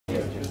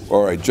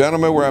All right,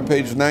 gentlemen, we're on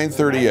page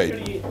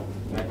 938.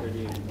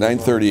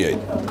 938.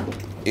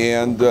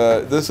 And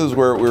this is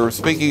where we were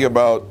speaking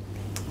about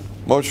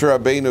Moshe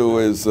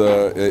Rabbeinu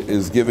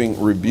is giving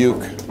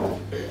rebuke.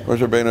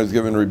 Moshe Rabbeinu is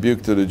giving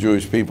rebuke to the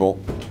Jewish people.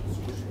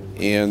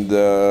 And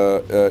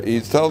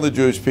he's telling the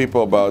Jewish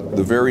people about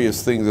the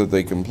various things that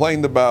they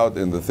complained about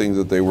and the things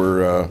that they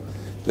were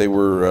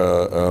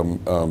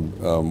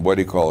what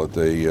do you call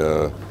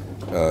it?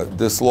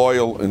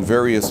 Disloyal in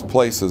various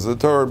places. The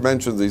Torah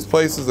mentions these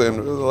places, and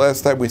the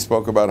last time we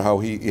spoke about how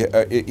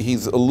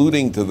he's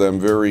alluding to them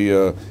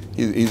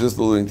he's just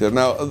alluding to them.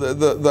 Now,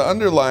 the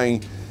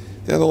underlying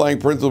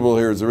principle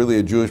here is really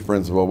a Jewish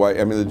principle. Why?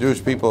 I mean, the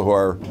Jewish people who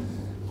are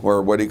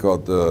what do you call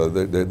it?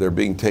 They're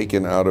being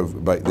taken out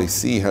of. They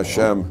see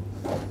Hashem.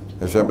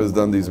 Hashem has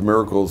done these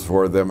miracles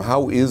for them.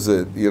 How is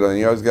it? You know, and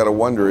you always got to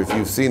wonder if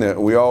you've seen it.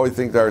 We always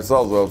think to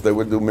ourselves, well, if they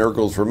would do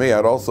miracles for me,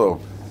 I'd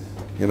also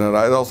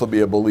be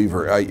a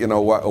believer.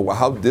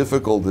 How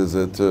difficult is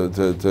it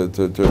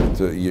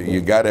to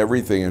you got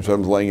everything and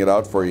Hashem's laying it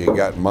out for you. You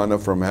got manna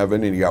from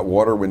heaven and you got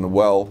water in the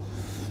well.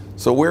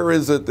 So where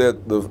is it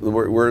that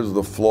where is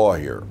the flaw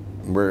here?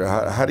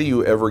 How do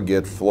you ever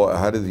get flaw?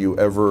 How did you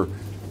ever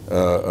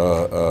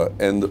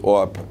end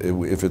up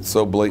if it's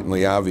so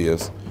blatantly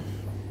obvious?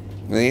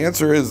 And the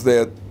answer is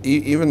that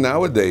even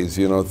nowadays,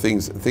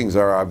 things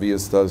are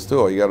obvious to us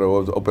too. You got to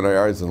open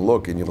our eyes and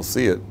look, and you'll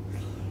see it.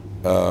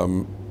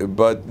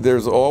 But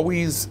there's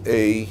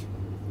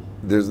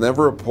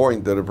never a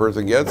point that a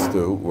person gets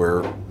to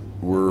where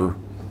we're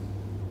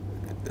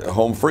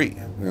home free.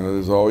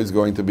 There's always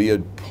going to be a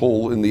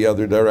pull in the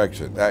other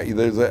direction. I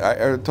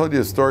told you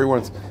a story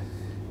once.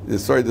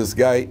 There's a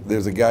guy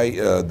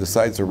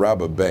decides to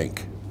rob a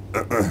bank,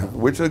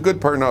 which is a good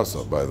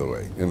parnasa, by the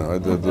way.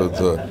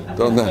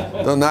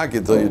 Don't knock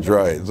it till you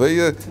try it. So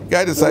the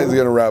guy decides he's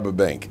going to rob a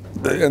bank,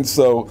 and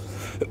so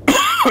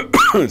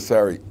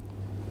sorry.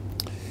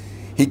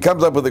 He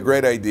comes up with a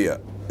great idea.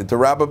 To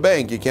rob a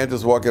bank, you can't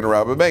just walk in and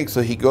rob a bank,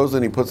 so he goes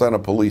and he puts on a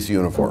police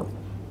uniform.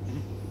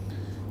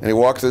 And he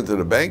walks into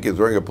the bank, he's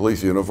wearing a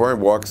police uniform,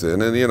 walks in,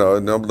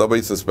 and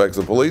nobody suspects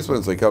a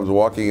policeman, so he comes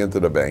walking into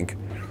the bank,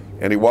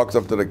 and he walks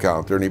up to the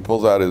counter, and he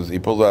pulls out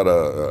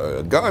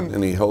a gun,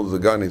 and he holds the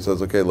gun, and he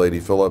says, "Okay, lady,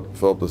 fill up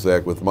the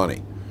sack with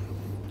money."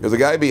 There's a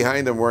guy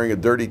behind him wearing a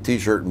dirty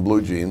t-shirt and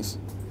blue jeans,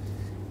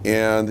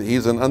 and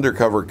he's an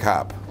undercover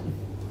cop.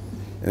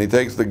 And he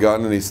takes the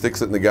gun and he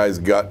sticks it in the guy's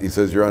gut. He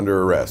says, "You're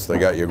under arrest. I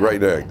got you right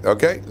there."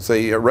 Okay, so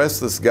he arrests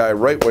this guy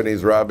right when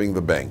he's robbing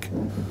the bank.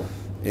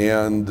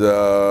 And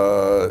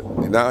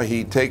now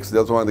he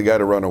doesn't want the guy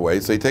to run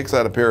away, so he takes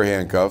out a pair of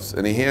handcuffs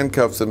and he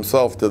handcuffs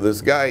himself to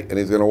this guy, and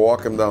he's going to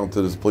walk him down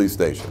to this police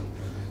station.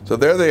 So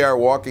there they are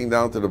walking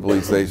down to the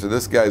police station.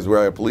 This guy's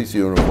wearing a police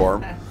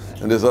uniform,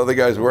 and this other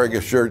guy's wearing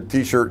a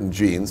t-shirt and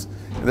jeans.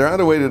 And they're on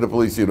the way to the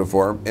police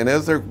uniform, and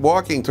as they're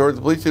walking towards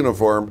the police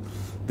uniform,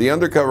 the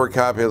undercover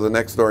cop has a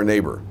next-door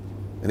neighbor,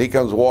 and he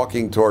comes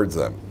walking towards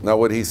them. Now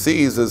what he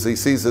sees is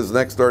his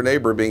next-door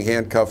neighbor being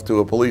handcuffed to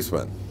a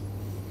policeman.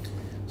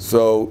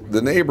 So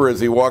the neighbor, as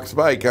he walks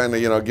by, kind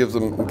of, gives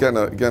him,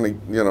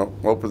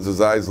 opens his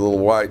eyes a little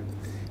wide,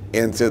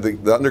 and so the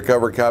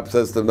undercover cop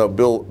says to him, "No,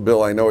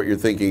 Bill, I know what you're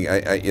thinking.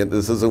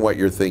 This isn't what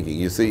you're thinking.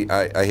 You see,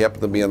 I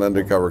happen to be an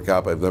undercover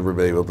cop. I've never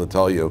been able to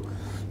tell you.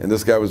 And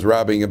this guy was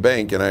robbing a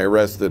bank, and I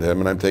arrested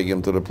him, and I'm taking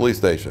him to the police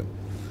station."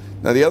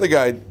 Now, the other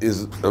guy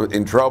is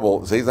in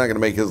trouble, so he's not going to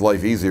make his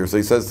life easier. So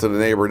he says to the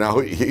neighbor, "Now,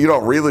 you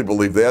don't really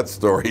believe that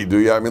story, do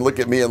you? I mean, look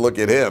at me and look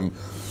at him.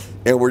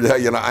 And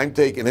I'm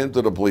taking him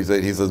to the police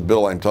station." He says,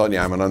 "Bill, I'm telling you,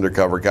 I'm an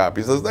undercover cop."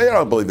 He says, "They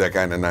don't believe that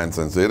kind of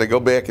nonsense." So they go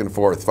back and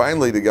forth.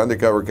 Finally, the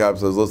undercover cop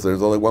says, "Listen,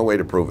 there's only one way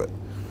to prove it.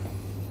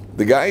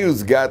 The guy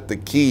who's got the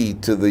key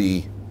to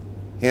the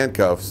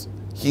handcuffs,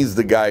 he's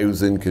the guy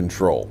who's in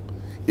control.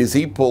 Is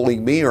he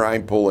pulling me or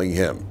I'm pulling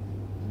him?"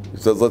 He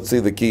says, "Let's see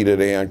the key to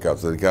the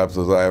handcuffs." And the cop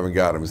says, "I haven't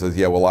got him." He says,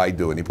 "Yeah, well, I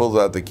do." And he pulls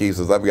out the key,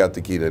 says, "I've got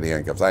the key to the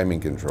handcuffs. I'm in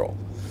control."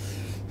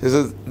 He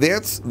says,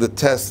 that's the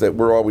test that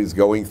we're always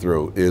going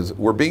through, is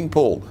we're being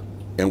pulled.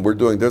 And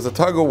there's a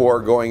tug of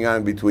war going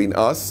on between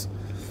us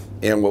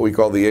and what we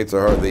call the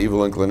Yetzer Hara, the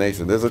evil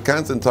inclination. There's a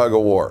constant tug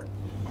of war.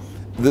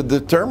 The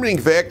determining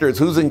factor is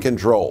who's in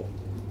control,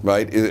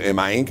 right? Am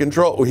I in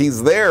control?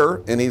 He's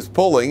there, and he's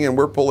pulling, and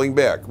we're pulling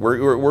back.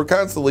 We're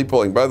constantly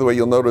pulling. By the way,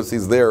 you'll notice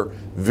he's there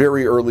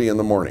very early in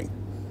the morning.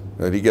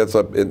 He gets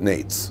up at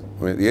nates.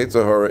 I mean, the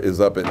Yetzer Hara is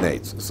up at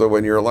nates. So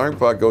when your alarm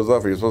clock goes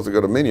off and you're supposed to go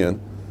to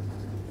minyan,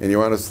 and you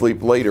want to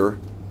sleep later,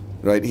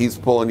 right, he's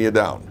pulling you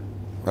down.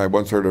 I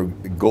once heard a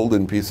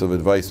golden piece of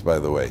advice, by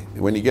the way.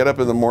 When you get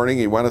up in the morning,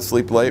 you want to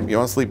sleep late, you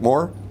want to sleep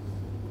more?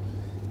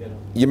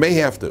 You may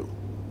have to.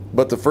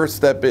 But the first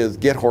step is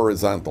get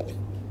horizontal.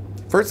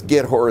 First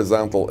get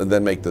horizontal and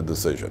then make the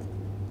decision.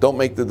 Don't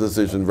make the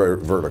decision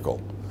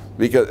vertical.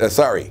 Because,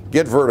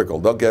 get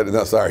vertical. Don't get,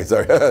 no, sorry.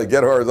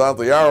 Get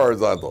horizontal, you are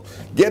horizontal.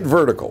 Get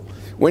vertical.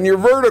 When you're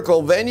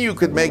vertical, then you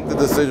could make the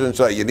decision,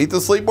 you need to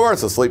sleep more,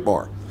 so sleep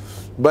more.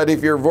 But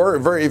if you're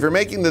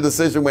making the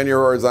decision when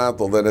you're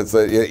horizontal, then it's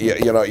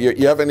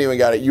you haven't even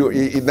got it.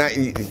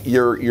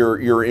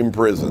 You're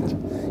imprisoned,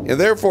 and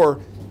therefore,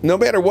 no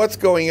matter what's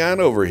going on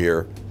over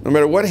here, no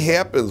matter what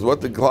happens,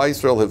 what the Klal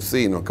Yisrael have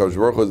seen, Kosh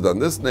Baruch Hu has done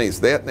this nace,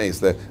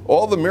 that,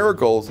 all the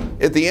miracles.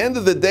 At the end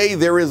of the day,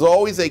 there is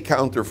always a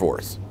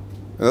counterforce,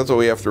 and that's what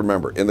we have to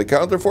remember. In the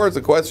counterforce,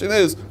 the question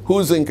is,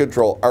 who's in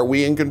control? Are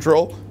we in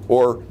control,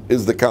 or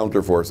is the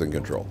counterforce in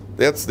control?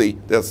 That's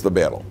the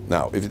battle.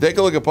 Now, if you take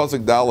a look at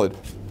Pasuk Dalet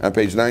on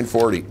page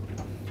 940,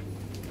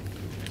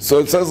 so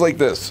it says like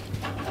this: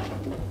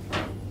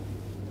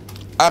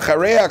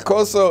 Acharei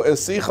hakoso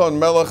esichon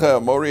melech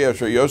haMori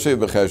asher yoshev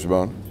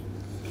b'cheshbon,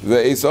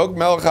 ve'esog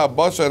melech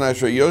haBashan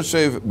asher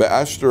yoshev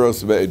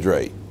be'ashtaros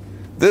ve'edrei.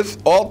 This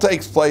all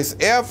takes place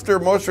after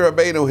Moshe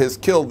Rabbeinu has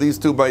killed these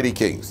two mighty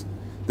kings.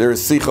 There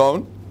is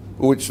Sichon,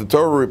 which the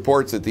Torah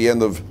reports at the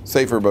end of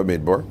Sefer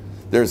Bamidbar.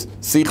 There's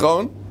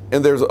Sichon,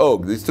 and there's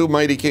Og, these two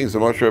mighty kings that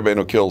Moshe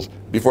Rabbeinu kills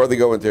before they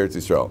go into Eretz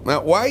Yisrael.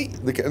 Now, why,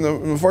 the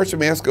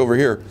Mefarshim ask over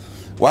here,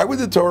 why would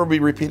the Torah be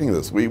repeating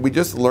this? We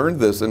just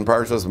learned this in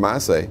Parshas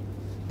Maseh.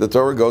 The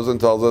Torah goes and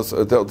tells us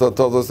that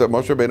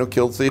Moshe Rabbeinu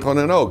killed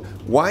Sichon and Og.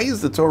 Why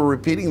is the Torah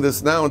repeating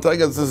this now and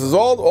telling us this is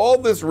all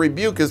this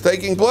rebuke is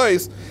taking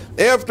place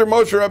after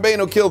Moshe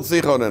Rabbeinu killed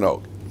Sichon and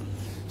Og?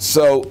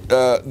 So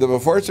the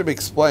Mefarshim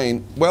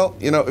explain, well,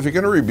 if you're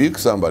going to rebuke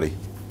somebody,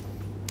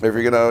 if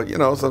you're going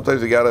to,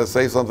 sometimes you got to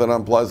say something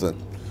unpleasant,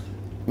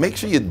 make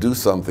sure you do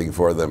something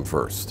for them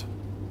first.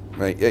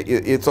 Right?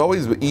 It's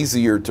always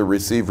easier to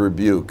receive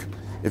rebuke.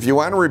 If you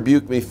want to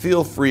rebuke me,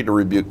 feel free to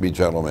rebuke me,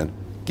 gentlemen.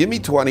 Give me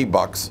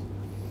 $20,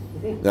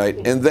 right,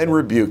 and then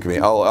rebuke me.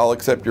 I'll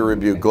accept your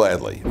rebuke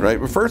gladly, right?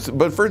 But first,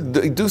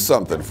 do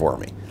something for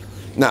me.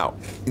 Now,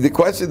 the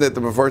question that the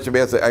Mefarshim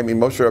asked,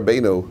 Moshe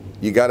Rabbeinu,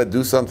 you got to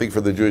do something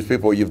for the Jewish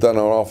people. You've done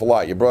an awful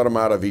lot. You brought them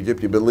out of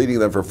Egypt. You've been leading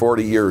them for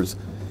 40 years.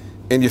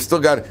 And you still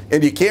got,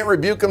 and you can't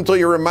rebuke them until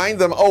you remind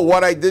them, oh,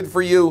 what I did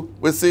for you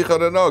with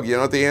Sichon and Og. You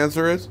know what the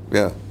answer is?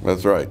 Yeah,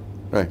 that's right.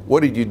 Right.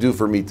 What did you do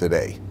for me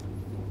today?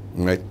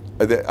 Right.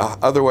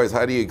 Otherwise,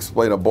 how do you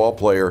explain a ball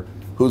player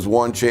who's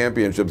won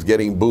championships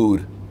getting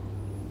booed?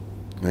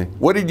 Right.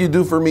 What did you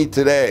do for me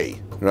today?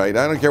 Right.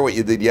 I don't care what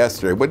you did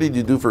yesterday. What did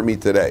you do for me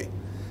today?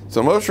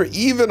 So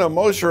even a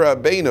Moshe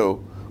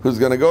Rabbeinu who's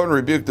going to go and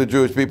rebuke the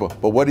Jewish people,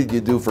 but what did you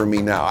do for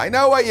me now? I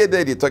know what you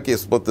did. You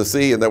split the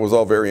sea, and that was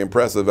all very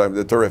impressive.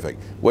 Terrific.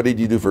 What did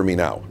you do for me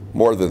now?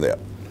 More than that.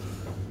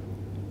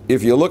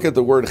 If you look at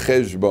the word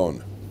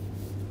cheshbon,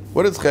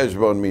 what does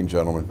cheshbon mean,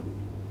 gentlemen?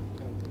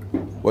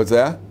 What's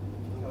that?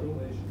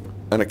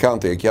 An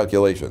accounting, a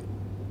calculation.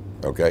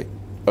 Okay?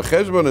 A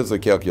cheshbon is a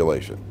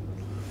calculation.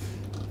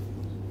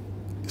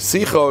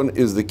 Sichon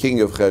is the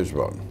king of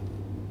Cheshbon.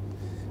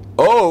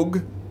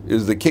 Og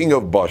is the king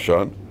of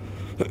Bashan,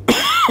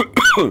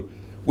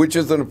 which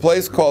is in a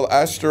place called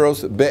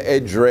Ashtaros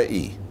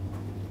Be'edrei.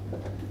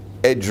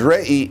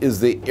 Edrei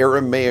is the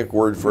Aramaic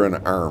word for an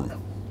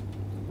arm.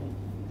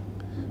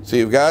 So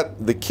you've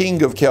got the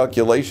king of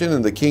calculation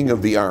and the king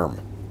of the arm.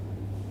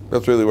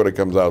 That's really what it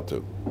comes out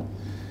to.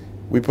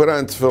 We put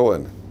on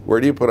tefillin. Where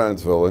do you put on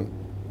tefillin?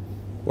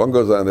 One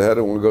goes on the head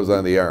and one goes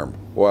on the arm.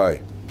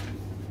 Why?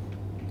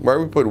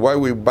 Why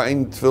we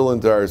bind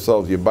tefillin to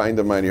ourselves? You bind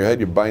them on your head,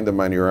 you bind them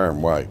on your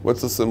arm. Why?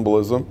 What's the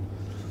symbolism?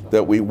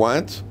 That we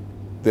want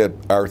that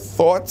our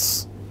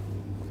thoughts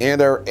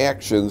and our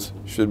actions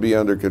should be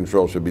under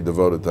control, should be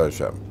devoted to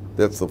Hashem.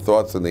 That's the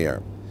thoughts in the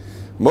arm.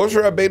 Moshe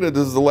Rabbeinu,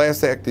 this is the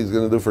last act he's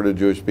going to do for the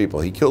Jewish people.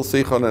 He killed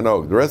Sichon and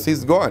Og. The rest,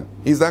 he's gone.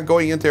 He's not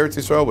going into Eretz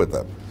Yisrael with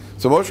them.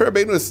 So Moshe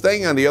Rabbeinu is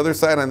staying on the other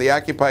side, on the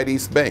occupied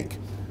East Bank.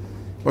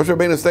 Moshe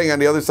Rabbeinu is staying on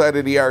the other side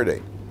of the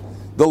Yarden.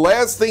 The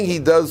last thing he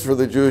does for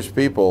the Jewish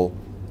people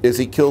is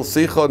he kills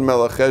Sichon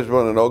melech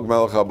Cheshbon and Og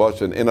melech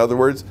HaBashan. In other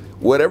words,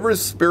 whatever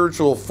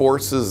spiritual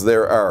forces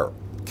there are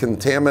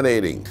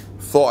contaminating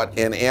thought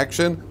and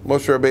action,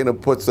 Moshe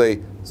Rabbeinu puts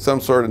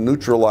some sort of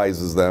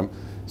neutralizes them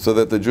so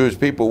that the Jewish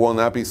people will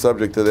not be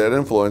subject to that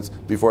influence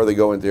before they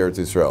go into Eretz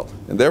Yisrael.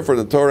 And therefore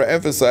the Torah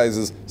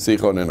emphasizes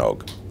Sichon and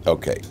Og.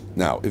 Okay,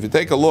 now if you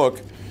take a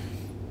look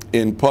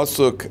in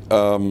Pasuk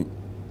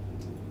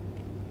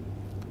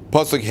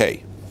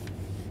Hey,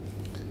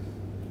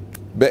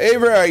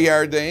 Be'ever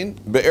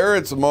HaYarden,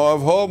 Be'eretz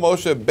Moav, Ho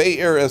Moshe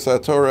Be'er Es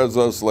HaTorah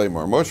Zos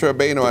Lemor. Moshe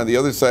Rabbeinu on the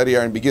other side of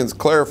Yarden begins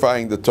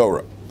clarifying the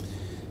Torah.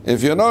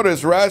 If you'll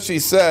notice,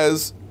 Rashi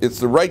says, it's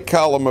the right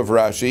column of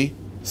Rashi,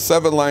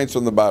 7 lines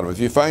from the bottom. If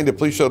you find it,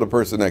 please show the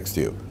person next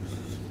to you.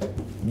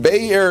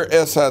 Be'er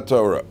Es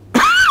HaTorah.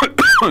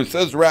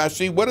 Says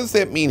Rashi, what does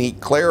that mean? He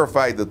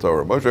clarified the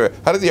Torah. Moshe,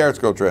 how does the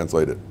article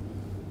translate it?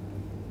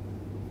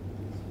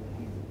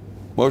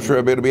 Moshe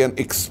Rabbeinu began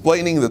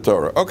explaining the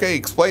Torah. Okay,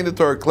 explain the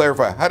Torah,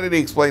 clarify. How did he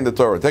explain the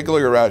Torah? Take a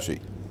look at Rashi.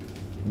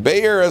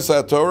 Be'er Es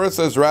HaTorah,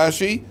 says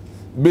Rashi,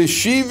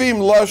 B'shivim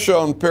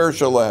Lashon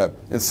Parsha Lehem,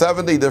 in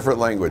 70 different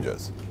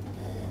languages.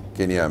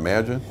 Can you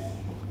imagine?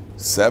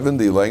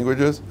 70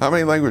 languages? How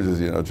many languages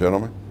do you know,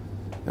 gentlemen?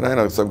 And I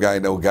know some guy,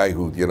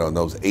 who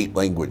knows 8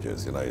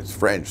 languages. It's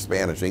French,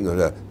 Spanish,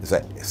 English. Is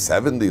that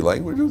 70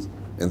 languages?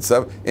 And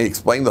he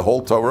explained the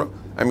whole Torah.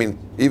 I mean,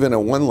 even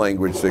in one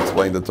language to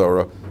explain the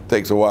Torah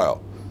takes a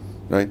while.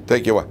 Right?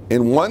 Take you a while.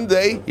 In one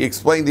day, he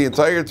explained the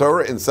entire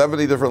Torah in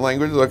 70 different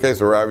languages. Okay,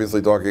 so we're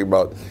obviously talking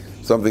about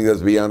something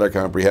that's beyond our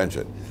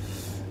comprehension.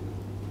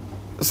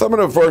 Some of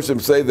the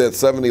Farshim say that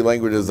 70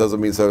 languages doesn't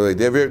mean 70.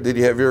 Did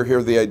you ever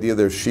hear the idea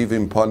there's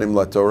Shivim Panim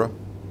La Torah?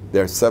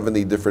 There are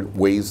 70 different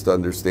ways to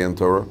understand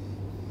Torah.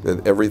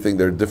 That everything,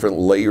 there are different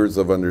layers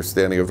of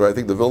understanding of Torah. I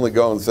think the Vilna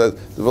Gaon says,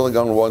 the Vilna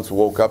Gaon once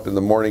woke up in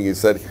the morning, he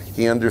said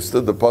he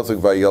understood the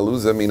pasuk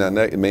Vayaluza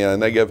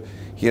Negev.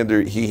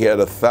 He had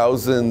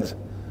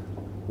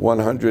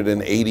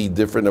 1,180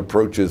 different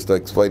approaches to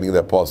explaining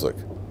that pasuk.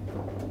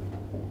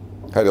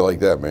 How do you like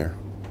that, Mayor?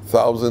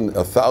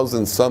 A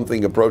thousand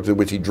something approaches,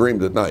 which he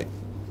dreamed at night.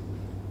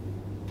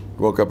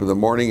 Woke up in the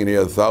morning and he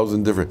had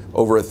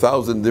over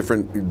 1,000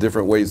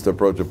 different ways to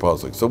approach a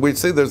pasuk. So we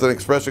say there's an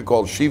expression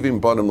called Shivim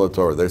Panim La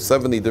Torah. There's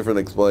 70 different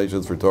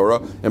explanations for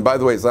Torah, and by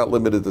the way, it's not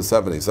limited to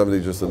 70. 70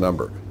 is just a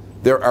number.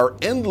 There are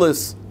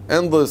endless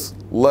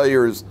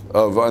layers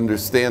of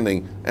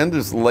understanding,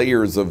 endless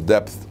layers of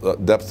depth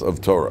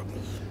of Torah.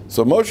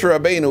 So Moshe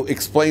Rabbeinu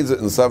explains it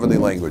in 70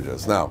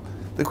 languages. Now,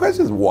 the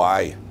question is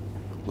why?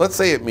 Let's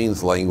say it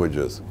means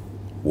languages.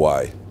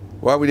 Why?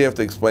 Why would you have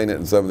to explain it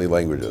in 70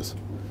 languages?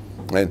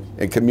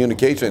 And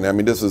communication, I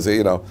mean, this is,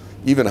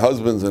 even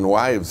husbands and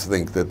wives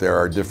think that there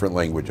are different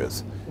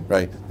languages,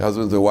 right?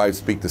 Husbands and wives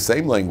speak the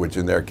same language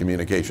in their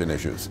communication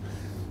issues.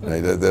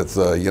 Right? That's,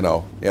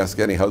 ask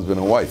any husband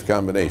and wife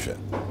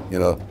combination.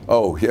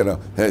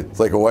 It's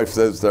like a wife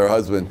says to her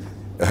husband,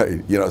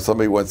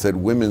 somebody once said,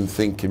 women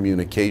think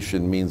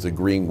communication means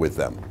agreeing with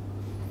them.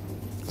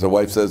 So the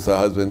wife says to the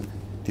husband, do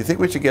you think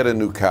we should get a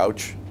new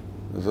couch?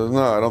 He says,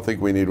 no, I don't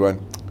think we need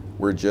one.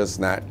 We're just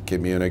not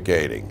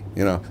communicating,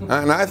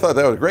 And I thought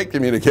that was great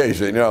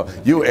communication.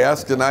 You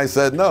asked and I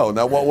said no.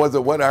 Now what was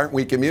it? What aren't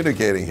we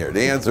communicating here?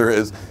 The answer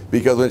is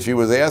because when she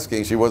was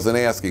asking, she wasn't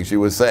asking, she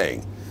was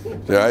saying.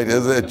 Right?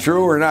 Is it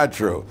true or not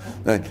true?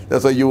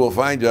 That's what you will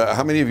find.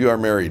 How many of you are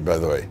married, by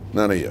the way?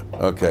 None of you.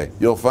 Okay.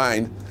 You'll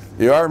find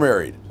you are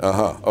married.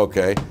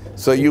 Okay.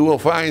 So you will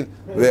find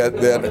that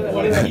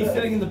what is he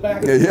sitting in the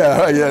back?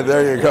 Yeah,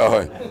 there you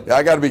go.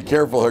 I got to be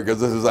careful here because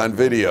this is on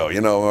video.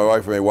 My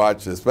wife may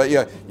watch this, but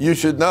yeah, you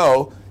should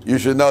know. You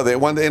should know that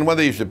one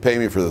day you should pay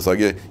me for this.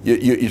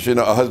 You should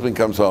know. A husband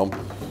comes home,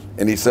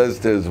 and he says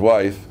to his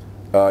wife,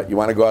 "You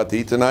want to go out to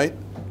eat tonight?"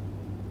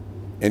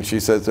 And she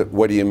says,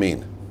 "What do you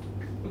mean?"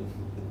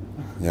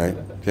 Right?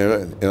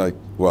 And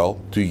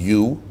well, do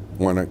you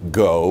want to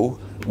go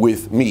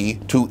with me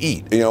to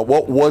eat?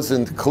 What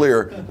wasn't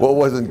clear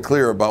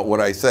about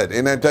what I said?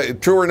 And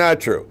true or not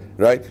true,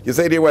 right? You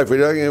say to your wife,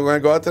 "You want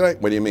to go out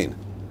tonight?" What do you mean?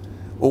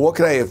 Well, what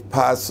could I have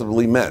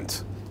possibly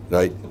meant,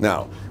 right?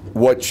 Now,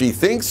 what she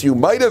thinks you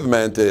might have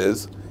meant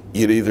is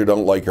you either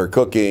don't like her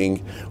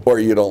cooking, or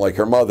you don't like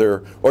her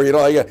mother, or you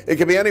don't like it. It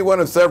could be any one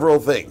of several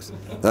things,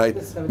 right?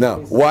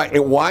 Now,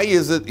 why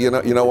is it? You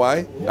know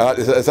why?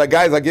 So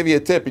guys, I'll give you a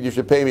tip, and you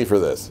should pay me for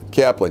this.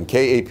 Kaplan,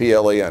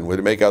 Kaplan,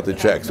 would make out the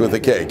checks with a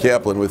K.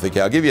 Kaplan with a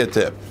K. I'll give you a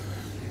tip.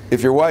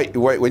 If your wife,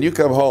 when you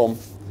come home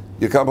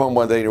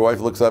one day, and your wife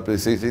looks up and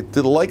says,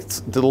 "Do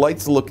the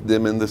lights look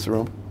dim in this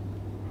room?"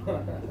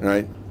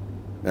 Right?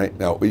 Right.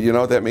 Now, you know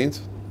what that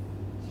means?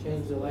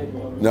 Change the light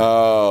bulb.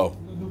 No.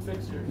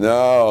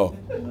 No.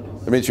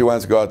 It means she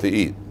wants to go out to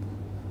eat.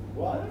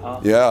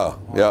 What? Yeah.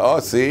 Oh,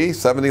 see?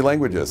 70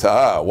 languages.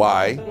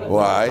 Why?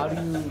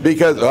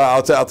 Because,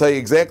 I'll tell you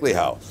exactly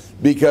how.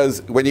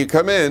 Because when you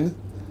come in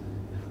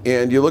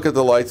and you look at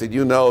the lights and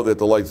you know that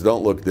the lights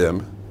don't look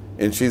dim,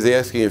 and she's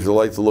asking if the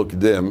lights look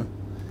dim,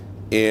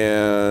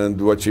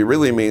 and what she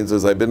really means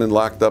is I've been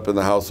locked up in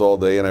the house all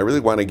day and I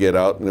really want to get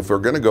out, and if we're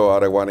going to go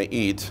out, I want to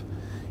eat.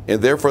 And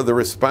therefore, the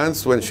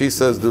response when she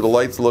says, "Do the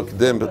lights look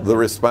dim?" the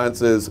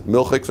response is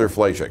 "Milchiks or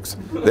Fleischiks."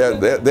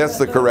 That's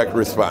the correct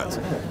response,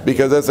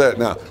 because that's that.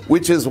 Now,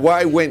 which is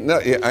why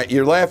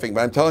you're laughing,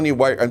 but I'm telling you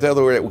why.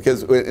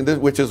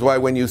 Which is why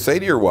when you say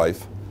to your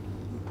wife,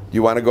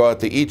 "You want to go out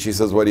to eat?" she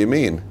says, "What do you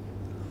mean?"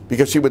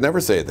 Because she would never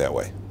say it that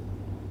way.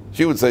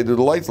 She would say, "Do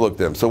the lights look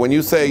dim?" So when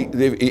you say,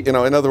 in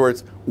other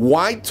words,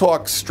 why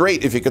talk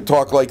straight if you could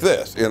talk like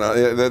this?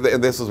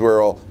 And this is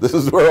where all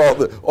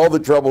the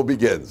trouble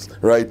begins,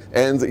 right?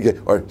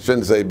 Or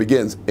shouldn't say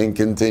begins and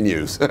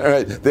continues. All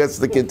right, that's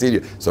the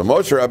continue. So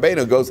Moshe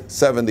Rabbeinu goes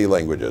 70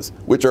 languages,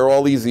 which are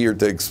all easier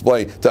to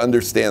explain, to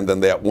understand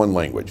than that one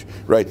language,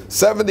 right?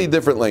 70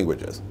 different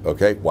languages.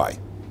 Okay, why?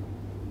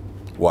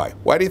 Why?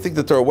 Why do you think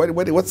the Torah?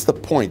 What's the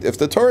point? If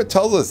the Torah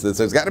tells us this,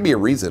 there's got to be a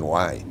reason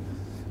why.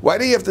 Why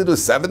do you have to do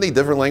 70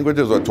 different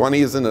languages, or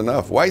 20 isn't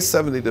enough? Why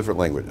 70 different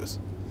languages?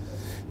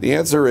 The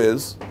answer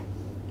is,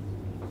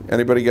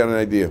 anybody got an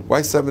idea?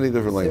 Why 70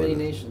 different languages?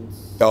 70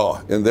 nations. Oh,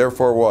 and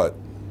therefore what?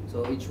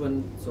 So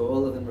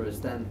all of them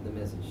understand the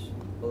message.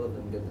 All of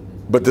them get the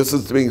message. But this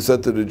is being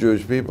said to the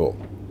Jewish people.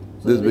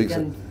 So they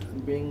can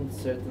bring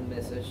certain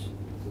message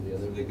to the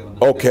other people.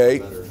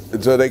 Okay,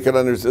 so they can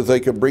understand. They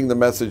can bring the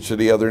message to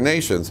the other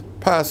nations.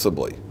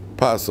 Possibly.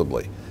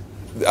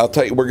 I'll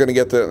tell you. We're going to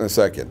get to that in a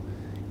second.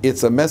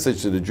 It's a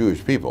message to the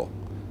Jewish people.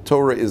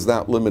 Torah is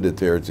not limited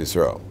to Eretz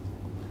Yisrael.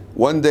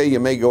 One day you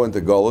may go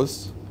into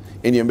Golis,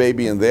 and you may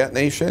be in that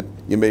nation,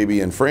 you may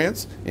be in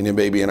France, and you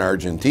may be in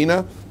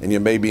Argentina, and you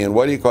may be in,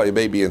 you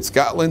may be in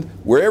Scotland.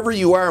 Wherever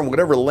you are and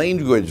whatever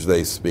language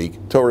they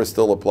speak, Torah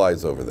still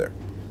applies over there.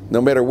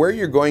 No matter where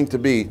you're going to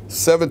be,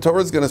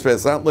 Torah is going to spread.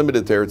 It's not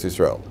limited to Eretz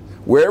Yisrael.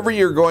 Wherever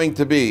you're going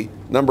to be,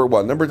 number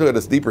one. Number two, at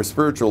a deeper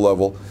spiritual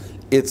level,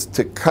 it's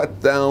to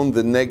cut down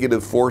the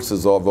negative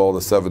forces of all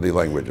the 70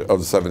 languages, of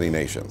the 70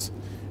 nations.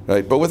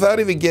 Right? But without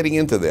even getting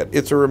into that,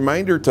 it's a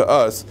reminder to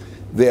us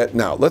that,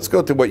 now, let's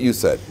go to what you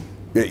said.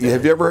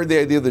 Have you ever heard the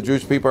idea that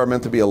Jewish people are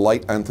meant to be a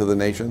light unto the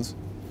nations?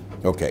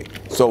 Okay,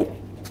 so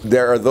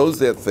there are those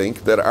that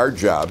think that our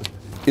job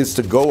is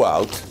to go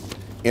out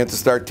and to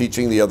start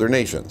teaching the other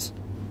nations,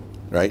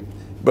 right?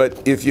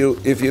 But if you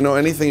know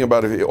anything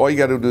about it, all you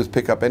got to do is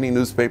pick up any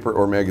newspaper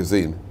or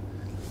magazine,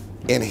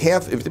 and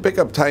if you pick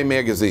up Time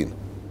magazine,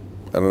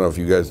 I don't know if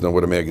you guys know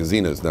what a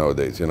magazine is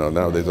nowadays. You know,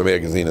 nowadays a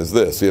magazine is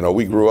this. You know,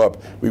 we grew up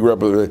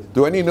with.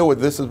 Do any know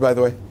what this is, by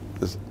the way?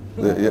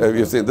 Have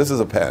you seen? This is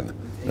a pen.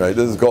 Right,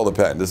 this is called a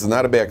pen. This is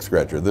not a back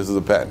scratcher. This is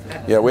a pen.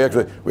 Yeah, we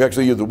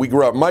actually use it. We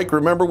grew up. Mike,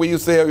 remember we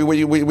used to have,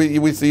 we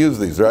used to use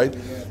these, right?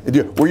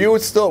 Were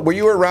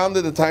you around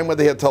at the time when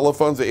they had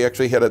telephones that you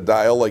actually had a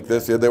dial like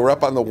this? They were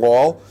up on the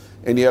wall,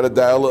 and you had to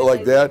dial it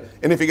like that.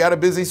 And if you got a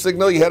busy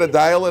signal, you had to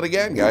dial it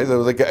again, guys. It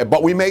was like,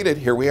 but we made it.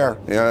 Here we are.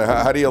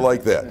 How do you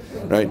like that,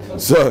 right?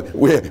 So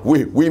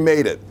we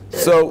made it.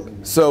 So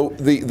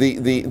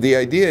the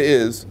idea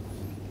is,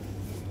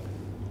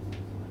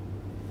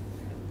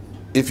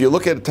 if you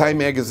look at a Time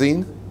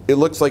magazine, it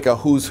looks like a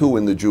who's who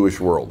in the Jewish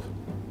world.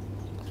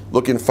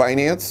 Look in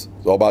finance,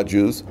 it's all about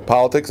Jews.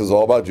 Politics is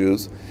all about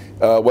Jews.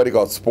 What do you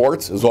call it?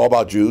 Sports is all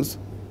about Jews.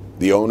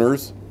 The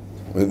owners,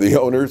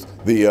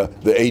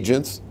 the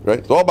agents, right?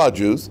 It's all about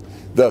Jews.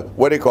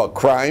 What do you call it?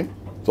 Crime,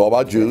 it's all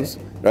about Jews,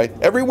 right?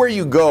 Everywhere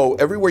you go,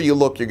 everywhere you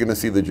look, you're going to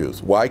see the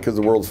Jews. Why? Because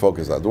the world's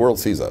focused on it. The world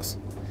sees us.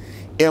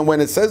 And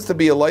when it says to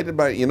be a light,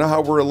 you know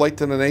how we're a light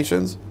to the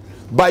nations?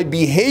 By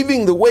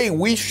behaving the way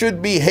we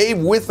should behave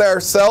with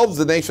ourselves,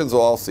 the nations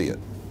will all see it.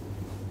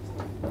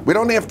 We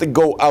don't have to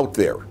go out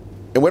there.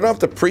 And we don't have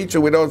to preach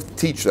and we don't have to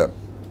teach them.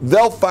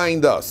 They'll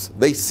find us.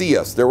 They see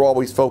us. They're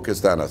always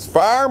focused on us.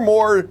 Far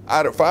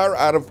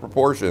out of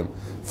proportion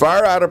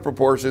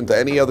to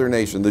any other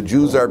nation, the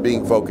Jews are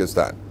being focused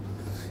on.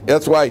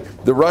 That's why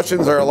the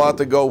Russians are allowed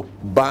to go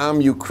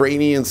bomb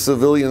Ukrainian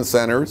civilian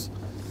centers.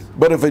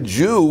 But if a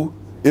Jew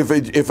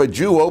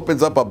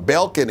opens up a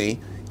balcony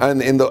on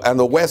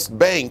the West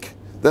Bank,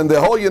 then the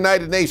whole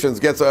United Nations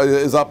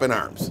is up in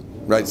arms,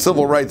 right?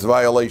 Civil rights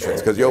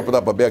violations because you opened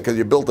up because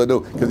you built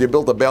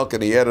a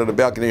balcony, you added a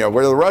balcony.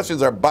 Where the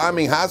Russians are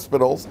bombing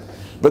hospitals,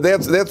 but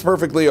that's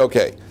perfectly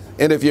okay.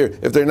 And if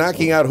they're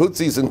knocking out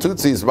Hutsis and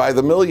Tutsis by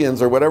the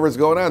millions or whatever's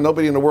going on,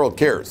 nobody in the world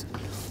cares.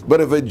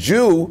 But if a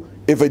Jew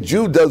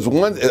does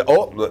one,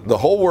 the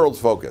whole world's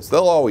focused.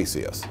 They'll always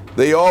see us.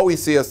 They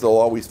always see us. They'll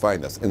always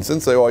find us. And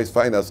since they always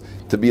find us,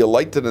 to be a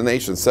light to the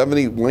nation,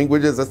 70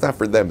 languages, that's not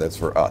for them, that's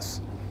for us.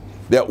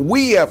 That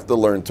we have to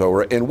learn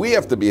Torah, and we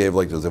have to behave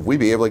like Jews. If we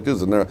behave like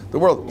Jews in the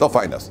world, they'll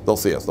find us. They'll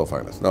see us. They'll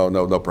find us.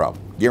 No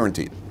problem.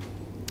 Guaranteed.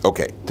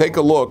 Okay, take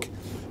a look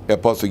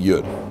at Pasuk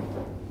Yud.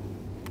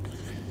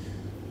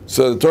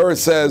 So the Torah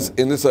says,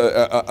 in this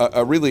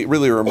a really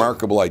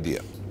remarkable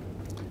idea.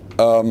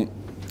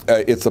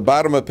 It's the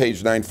bottom of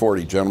page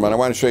 940, gentlemen. I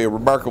want to show you a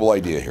remarkable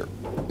idea here.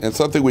 And it's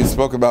something we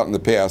spoke about in the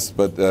past,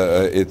 but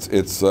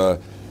it's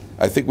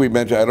I think we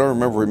mentioned, I don't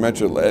remember if we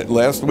mentioned it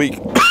last week.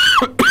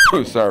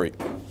 Sorry.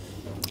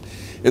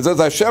 It says,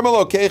 Hashem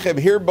Elokeichem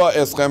hirba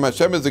eschem,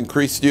 Hashem has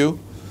increased you.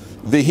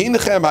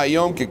 V'hinchem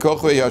hayom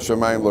kikochvei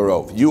hashamayim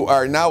l'rov. You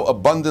are now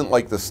abundant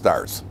like the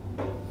stars.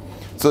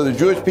 So the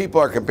Jewish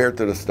people are compared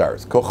to the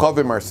stars.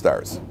 Kochavim are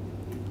stars.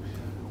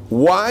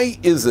 Why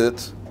is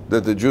it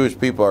that the Jewish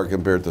people are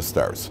compared to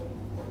stars?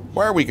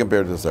 Why are we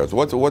compared to the stars?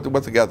 What's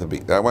it got to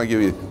be? I want to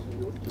give you.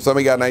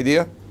 Somebody got an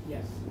idea?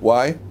 Yes.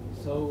 Why?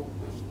 So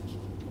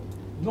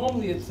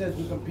normally it says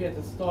we compare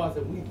to stars,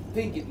 and we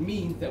think it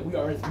means that we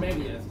are as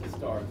many as the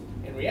stars.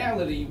 In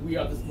reality, we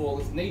are the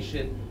smallest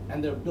nation,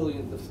 and there are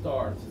billions of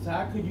stars. So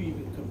how could you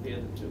even compare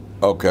the two?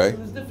 Okay. So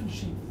there's different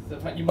sheets.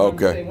 You mind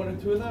saying one or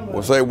two of them?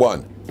 We'll say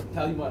one.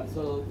 Tell you one.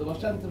 So the Baal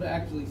Shem Tov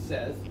actually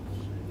says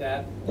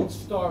that each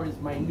star is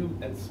minute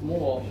and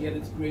small, yet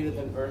it's greater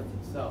than Earth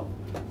itself.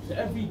 So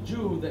every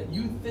Jew that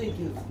you think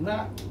is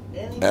not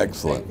anything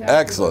Excellent.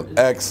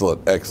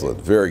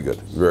 Very good.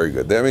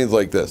 That means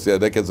like this. Yeah,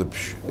 that gets a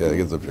psh. Yeah, that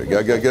gets a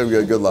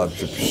psh. Good loud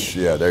psh.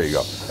 Yeah, there you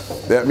go.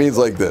 That means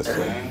like this.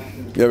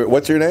 Yeah,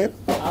 what's your name?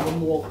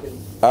 Abram Walken.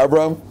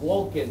 Abram?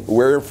 Walken.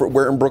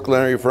 Where in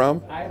Brooklyn are you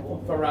from? I'm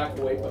from Far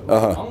Rockaway, but my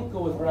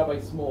uncle was Rabbi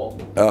Small.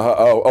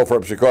 Oh,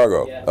 from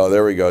Chicago. Yes. Oh,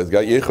 there we go. He's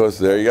got yichus.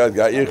 There you go. He's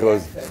got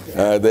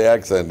yichus. The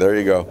accent. There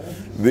you go.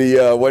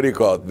 The what do you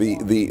call it?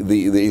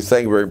 He's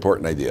saying a very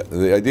important idea.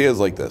 The idea is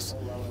like this.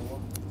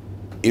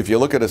 If you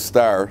look at a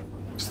star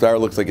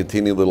looks like a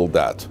teeny little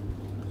dot.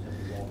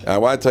 I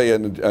want to tell you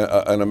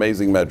an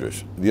amazing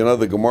medrash. You know,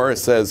 the Gemara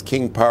says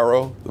King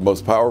Paro, the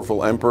most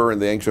powerful emperor in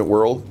the ancient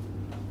world,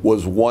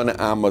 was 1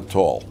 amma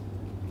tall.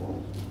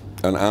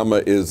 An amma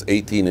is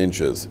 18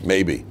 inches,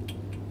 maybe.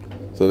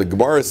 So the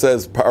Gemara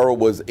says Paro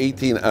was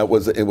 18. It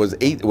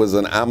was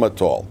an amma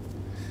tall.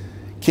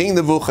 King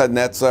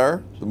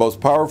Nebuchadnezzar, the most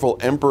powerful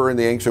emperor in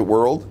the ancient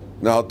world.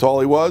 You know how tall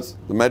he was?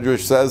 The Medrash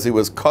says he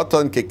was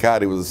katan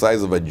kikad. He was the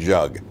size of a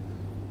jug.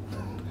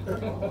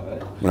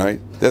 Right?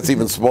 That's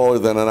even smaller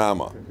than an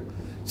amma.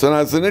 So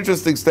now it's an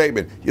interesting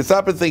statement. You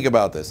stop and think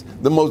about this.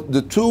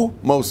 The two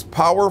most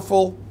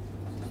powerful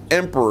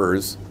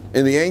emperors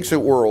in the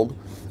ancient world,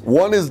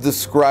 one is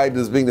described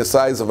as being the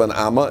size of an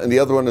amma, and the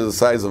other one is the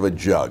size of a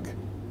jug.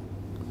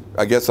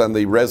 I guess on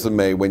the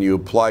resume, when you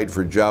applied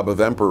for job of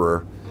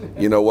emperor,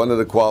 you know, one of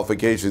the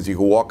qualifications, you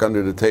can walk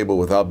under the table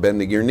without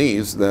bending your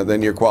knees,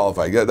 then you're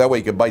qualified. That way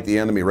you can bite the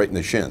enemy right in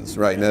the shins,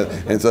 right?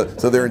 And so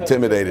they're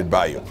intimidated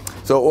by you.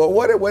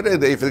 So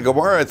if the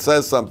Gemara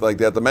says something like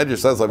that, the Medrash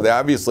says something,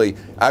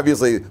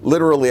 obviously,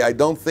 literally, I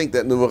don't think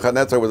that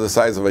Nebuchadnezzar was the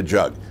size of a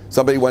jug.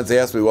 Somebody once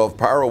asked me, well, if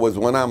Paro was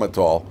 1 amma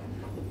tall,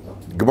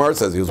 Gemara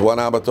says he was 1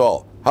 amma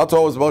tall. How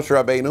tall was Moshe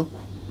Rabbeinu?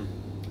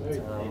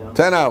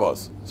 10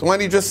 amos. So why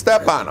don't you just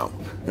step on him?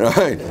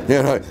 Right?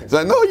 You know,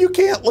 so no, you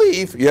can't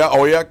leave. Yeah,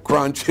 oh yeah,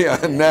 crunch. Yeah,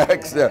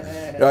 next.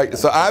 Yeah. Right.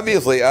 So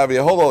obviously,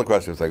 hold on the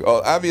question a second.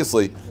 Oh,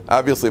 obviously,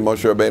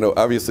 Moshe Rabbeinu,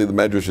 obviously the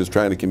Medrash is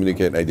trying to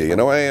communicate an idea. You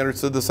know why I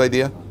understood this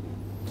idea?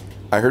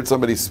 I heard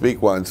somebody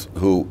speak once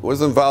who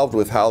was involved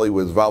with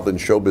Hollywood, was involved in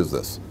show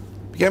business.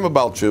 Became a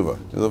Baal Tshuva.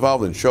 He was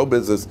involved in show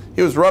business.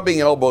 He was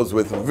rubbing elbows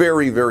with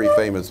very, very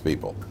famous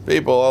people.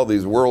 All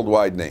these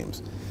worldwide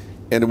names.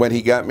 And when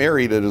he got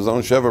married at his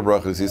own Sheva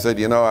Brachas, he said,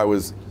 you know,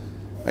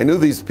 I knew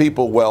these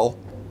people well.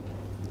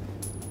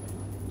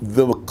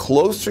 The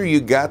closer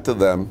you got to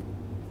them,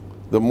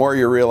 the more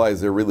you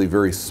realize they're really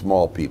very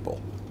small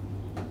people.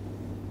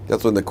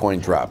 That's when the coin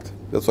dropped.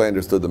 That's why I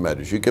understood the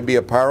Medrash. You could be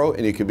a Paro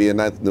and you could be a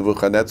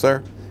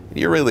Nebuchadnezzar, and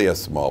you're really a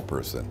small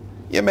person.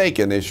 You make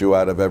an issue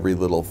out of every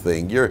little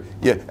thing.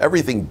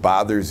 Everything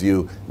bothers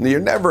you. You're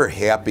never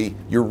happy.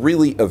 You're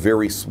really a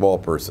very small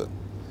person.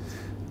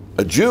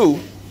 A Jew,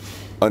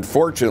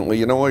 unfortunately,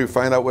 you know where you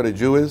find out what a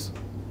Jew is?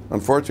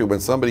 Unfortunately, when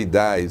somebody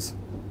dies,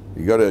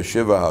 you go to a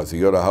Shiva house,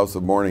 you go to a house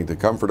of mourning to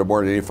comfort the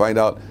mourning, and you find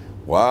out,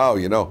 wow,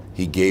 you know,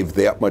 he gave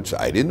that much.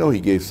 I didn't know he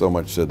gave so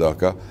much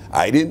tzedakah.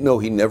 I didn't know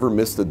he never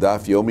missed a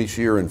daf yomi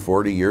shir in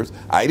 40 years.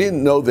 I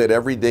didn't know that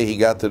every day he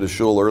got to the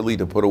shul early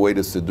to put away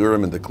the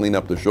siddurim and to clean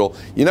up the shul.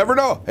 You never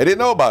know. I didn't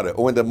know about it.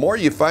 When the more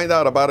you find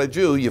out about a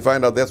Jew, you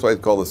find out that's why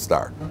it's called a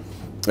star.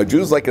 A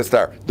Jew's like a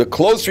star. The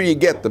closer you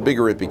get, the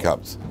bigger it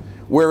becomes.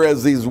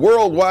 Whereas these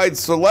worldwide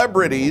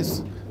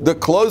celebrities, the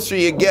closer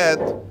you get,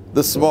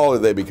 the smaller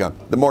they become,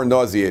 the more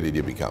nauseated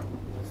you become.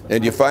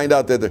 And you find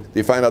out that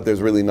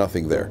there's really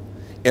nothing there.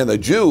 And the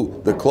Jew,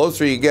 the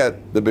closer you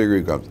get, the bigger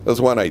he becomes. That's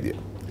one idea.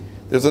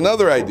 There's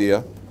another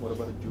idea. What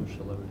about a Jewish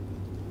celebrity?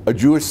 A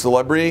Jewish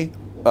celebrity?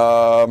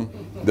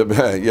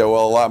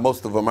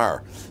 Most of them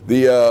are.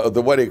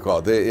 The what do you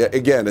call it?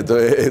 Again,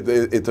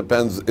 it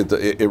depends.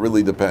 It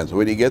really depends.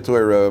 When you get to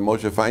a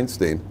Moshe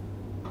Feinstein,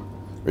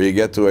 or you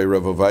get to a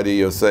Rav Ovadia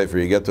Yosef, or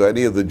you get to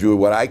any of the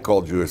what I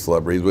call Jewish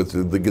celebrities, with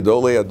the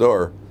Gedolei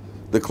Ador,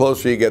 the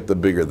closer you get, the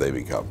bigger they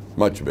become,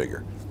 much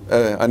bigger.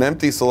 An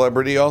empty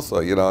celebrity also,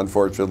 you know,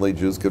 unfortunately,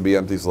 Jews could be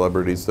empty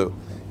celebrities too.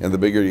 And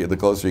the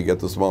closer you get,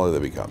 the smaller they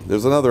become.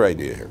 There's another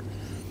idea here.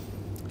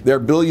 There are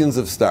billions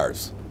of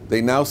stars. They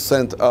now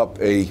sent up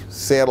a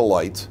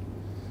satellite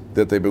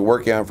that they've been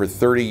working on for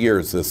 30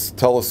 years, this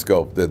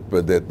telescope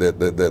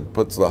that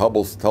puts the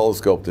Hubble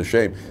telescope to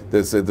shame.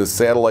 This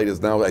satellite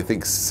is now, I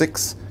think,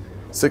 6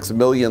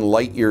 million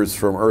light years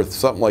from Earth,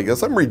 something like that,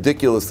 some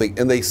ridiculous thing.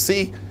 And they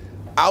see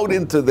out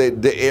into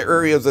the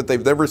areas that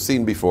they've never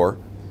seen before.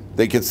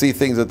 They can see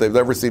things that they've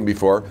never seen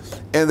before.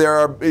 And there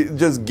are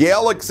just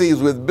galaxies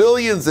with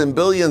billions and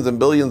billions and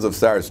billions of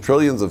stars,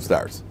 trillions of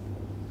stars.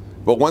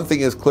 But one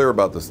thing is clear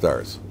about the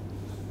stars.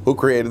 Who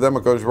created them?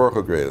 HaKadosh Baruch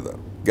Hu created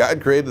them.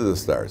 God created the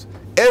stars.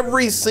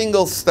 Every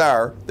single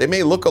star, they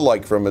may look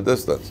alike from a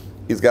distance.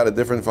 He's got a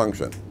different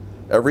function.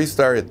 Every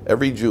star,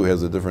 every Jew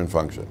has a different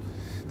function.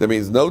 That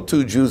means no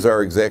two Jews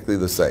are exactly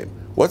the same.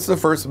 What's the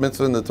first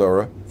mitzvah in the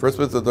Torah? First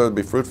mitzvah in the Torah is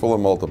be fruitful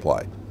and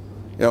multiply.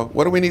 You know,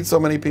 what do we need so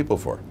many people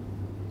for?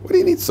 What do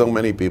you need so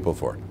many people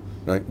for?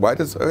 Right? Why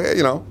does,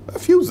 you know, a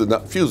few's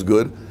enough, few's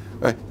good.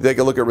 Right? Take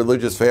a look at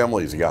religious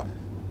families. You got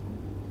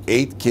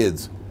 8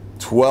 kids,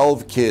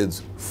 12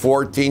 kids,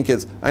 14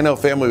 kids. I know a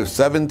family with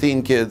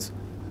 17 kids.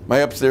 My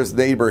upstairs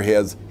neighbor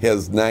has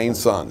 9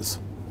 sons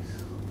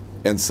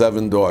and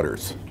 7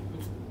 daughters.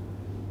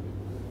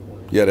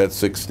 Yeah, that's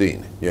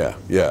 16. Yeah.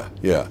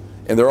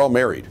 And they're all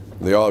married.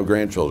 They all have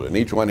grandchildren.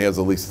 Each one has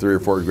at least 3 or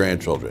 4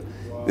 grandchildren.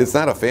 It's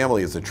not a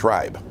family, it's a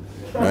tribe.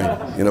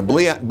 Right? You know,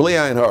 Bli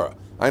Ayin Hara.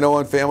 I know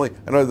one family.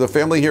 I know the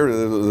family here.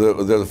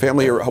 There's a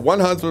family here. One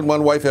husband,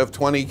 one wife have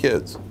 20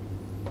 kids.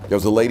 There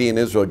was a lady in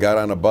Israel got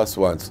on a bus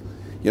once.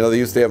 You know, they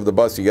used to have the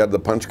bus. You got the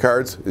punch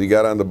cards. You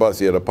got on the bus.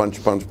 You had a punch.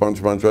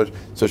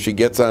 So she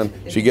gets on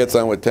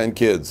with 10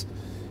 kids.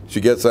 She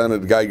gets on,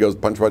 and the guy goes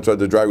punch.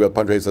 The driver goes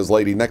punch. He says,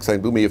 "Lady, next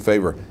time, do me a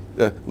favor.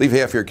 Leave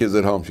half your kids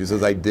at home." She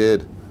says, "I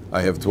did."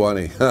 I have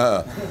 20.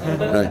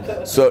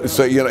 Right.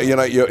 So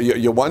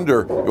you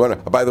wonder.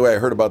 By the way, I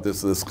heard about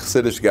this. This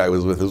Chassidish guy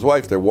was with his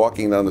wife. They're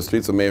walking down the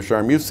streets of Mea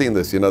Shearim. You've seen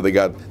this.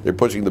 They're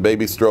pushing the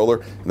baby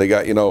stroller. And they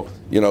got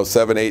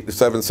 7, 8,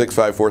 7, 6,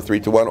 5, 4, 3,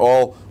 2, 1,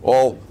 all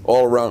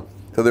around.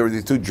 So there were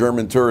these two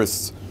German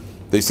tourists.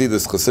 They see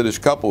this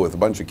Chassidish couple with a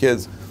bunch of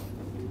kids.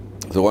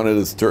 So one of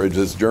this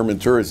German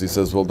tourists, he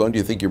says, "Well, don't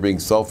you think you're being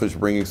selfish,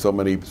 bringing so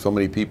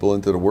many people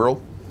into the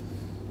world?"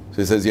 So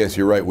he says, "Yes,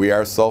 you're right. We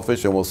are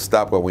selfish, and we'll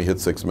stop when we hit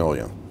 6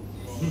 million."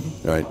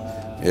 Right?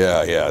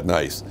 Yeah,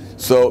 nice.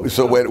 So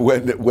when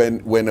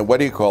what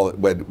do you call it?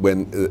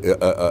 When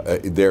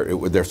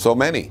there's so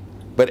many,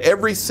 but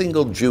every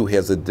single Jew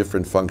has a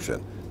different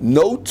function.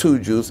 No two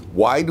Jews.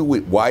 Why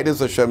does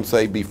Hashem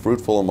say, "Be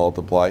fruitful and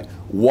multiply"?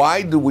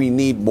 Why do we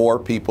need more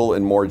people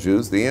and more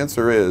Jews? The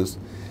answer is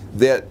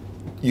that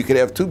you could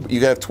have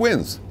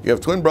twins. You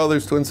have twin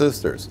brothers, twin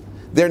sisters.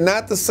 They're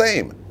not the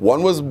same.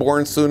 One was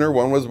born sooner,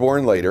 one was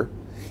born later.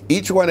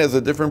 Each one has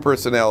a different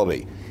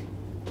personality.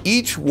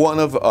 Each one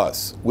of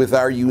us, with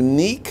our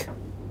unique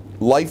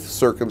life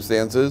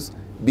circumstances,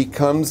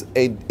 becomes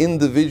an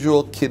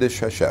individual Kiddush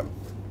Hashem.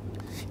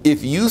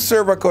 If you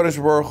serve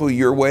HaKadosh Baruch Hu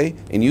your way,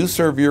 and you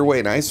serve your way,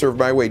 and I serve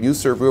my way, and you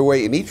serve your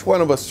way, and each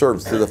one of us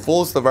serves to the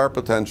fullest of our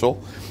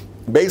potential,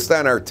 based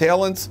on our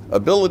talents,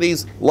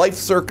 abilities, life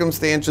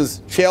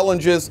circumstances,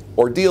 challenges,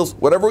 ordeals,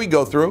 whatever we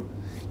go through,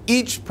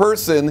 each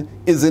person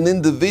is an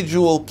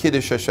individual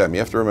Kiddush Hashem. You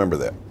have to remember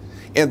that.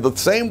 And the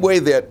same way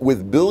that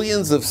with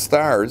billions of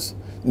stars,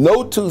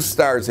 no two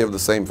stars have the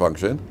same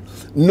function,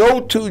 no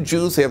two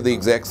Jews have the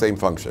exact same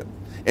function.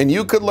 And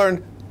you could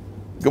learn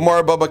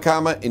Gemara Baba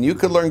Kama, and you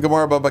could learn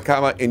Gemara Baba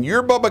Kama, and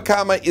your Baba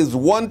Kama is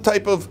one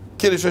type of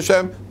Kiddush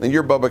Hashem, and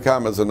your Baba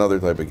Kama is another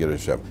type of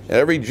Kiddush Hashem. And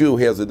every Jew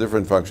has a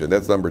different function.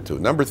 That's number 2.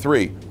 Number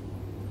 3,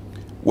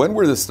 when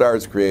were the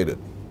stars created?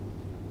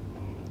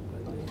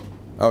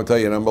 I'll tell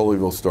you an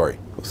unbelievable story.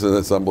 Listen to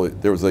this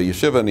unbelievable. There was a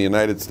yeshiva in the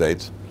United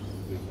States.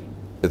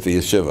 It's a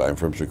yeshiva. I'm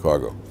from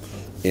Chicago.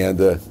 And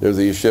there was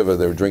a yeshiva.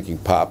 They were drinking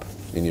pop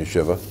in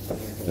yeshiva,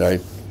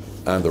 right,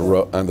 on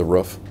the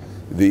roof.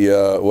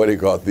 What do you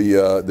call it?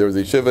 There was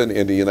a yeshiva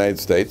in the United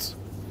States,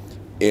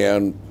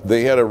 and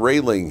they had a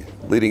railing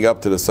leading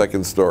up to the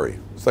second story.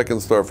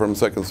 Second story.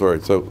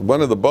 So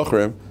one of the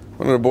bochrim,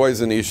 one of the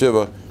boys in the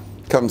yeshiva,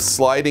 comes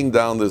sliding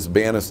down this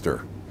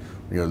banister.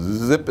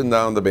 Zipping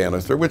down the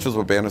banister, which is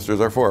what banisters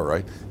are for,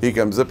 right? He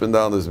comes zipping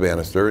down this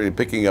banister, he's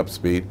picking up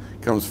speed,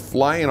 comes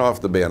flying off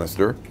the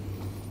banister,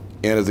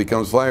 and as he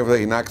comes flying over,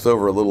 he knocks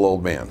over a little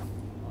old man.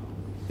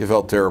 He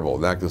felt terrible,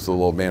 knocked this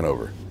little old man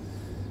over.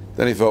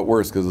 Then he felt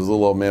worse because this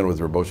little old man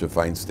was Rabbi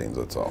Feinstein's,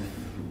 that's all.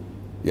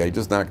 Yeah, he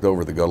just knocked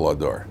over the Gadol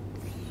Hador.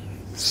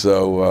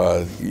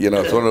 So,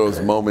 it's one of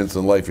those moments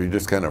in life you're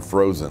just kind of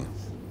frozen.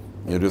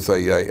 You just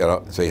say,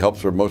 so he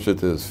helps Rabbi Moshe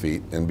to his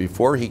feet, and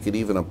before he could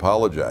even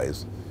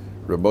apologize,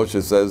 Rabbi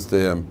Moshe says to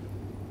him,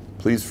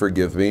 "Please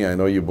forgive me. I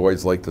know you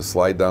boys like to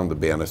slide down the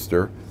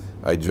banister.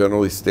 I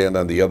generally stand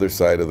on the other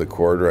side of the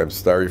corridor. I'm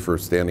sorry for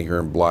standing here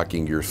and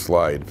blocking your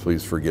slide.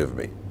 Please forgive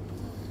me."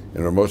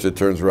 And Rabbi Moshe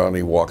turns around and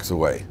he walks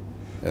away.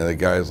 And the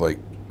guy's like,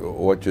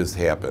 "What just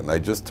happened? I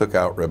just took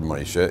out Rabbi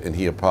Moshe and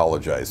he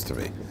apologized to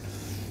me."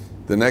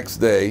 The next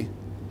day,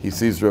 he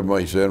sees Rabbi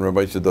Moshe, and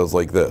Rabbi Moshe does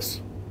like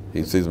this.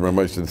 He sees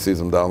Rabbi Moshe, sees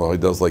him down the hall, he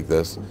does like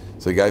this.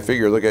 So the guy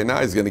figures, okay,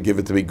 now he's going to give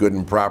it to me good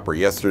and proper.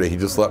 Yesterday he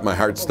just let my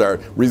heart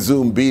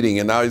resume beating,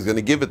 and now he's going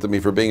to give it to me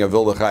for being a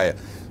Vildachaya.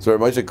 So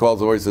Rabbi Moshe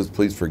calls over and says,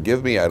 "Please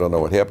forgive me. I don't know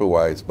what happened,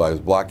 why I was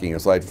blocking your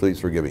slide. Please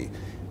forgive me."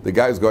 The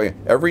guy's going,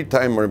 every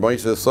time Rabbi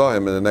Moshe saw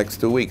him in the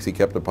next 2 weeks, he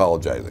kept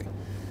apologizing.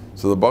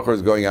 So the Bachar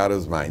is going out of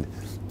his mind.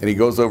 And he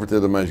goes over to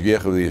the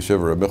Mashgiach of the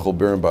Yeshiva, Rabbi Michal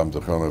Birnbaum,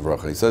 Zechron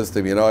Livracha. He says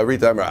to me, every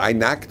time I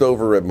knocked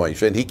over Rabbi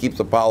Moshe, and he keeps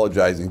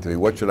apologizing to me,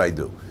 what should I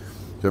do?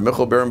 So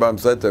Michal Birnbaum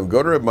said to him,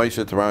 "Go to Rabbi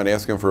Moshe tomorrow and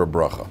ask him for a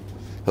bracha.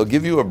 He'll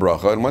give you a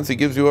bracha, and once he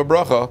gives you a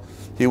bracha,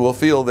 he will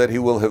feel that he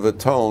will have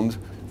atoned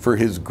for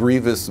his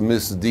grievous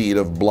misdeed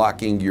of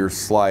blocking your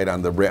slide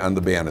on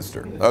the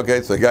banister."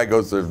 Okay, so the guy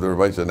goes to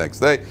Rabbi Moshe the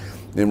next day,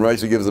 and Rabbi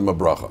Moshe gives him a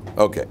bracha.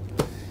 Okay.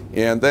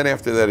 And then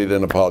after that, he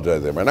didn't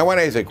apologize anymore. And I want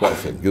to ask you a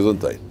question.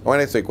 Gesundheit. I want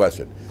to ask you a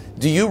question.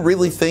 Do you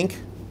really think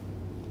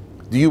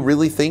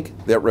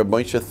that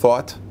Rabbi Moshe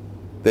thought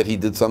that he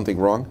did something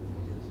wrong?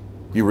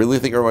 Do you really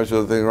think Rabbi Moshe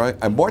did something right?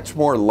 I'm much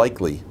more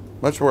likely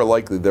that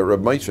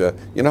Rabbi Moshe,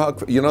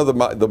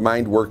 the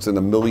mind works in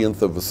a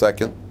millionth of a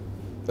second,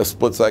 a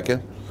split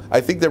second.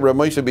 I think that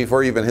Rabbi Moshe,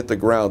 before he even hit the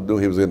ground, knew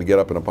he was going to get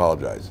up and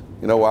apologize.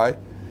 You know why?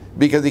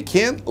 Because he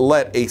can't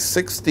let a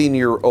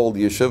 16-year-old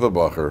yeshiva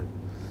bacher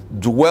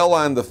dwell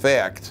on the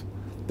fact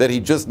that he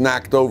just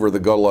knocked over the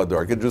Gadol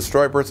Hador. It could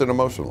destroy a person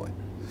emotionally.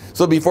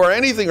 So before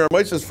anything,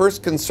 Rabbi Moshe's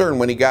first concern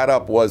when he got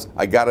up was,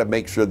 I got to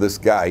make sure this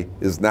guy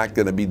is not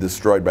going to be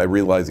destroyed by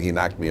realizing he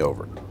knocked me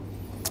over.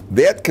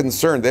 That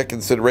concern, that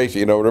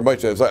consideration, Rabbi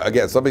Moshe,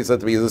 again, somebody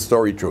said to me, is this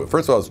story true?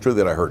 First of all, it's true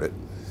that I heard it,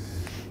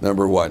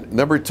 number one.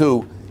 Number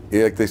two,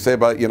 like they say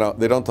about,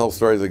 they don't tell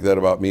stories like that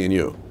about me and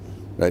you.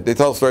 Right? They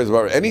tell stories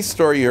about, any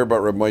story you hear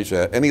about Rabbi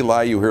Moshe, any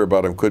lie you hear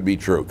about him could be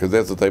true, because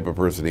that's the type of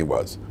person he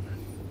was.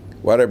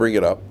 Why did I bring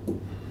it up?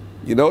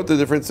 You know what the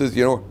difference is?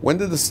 You know, when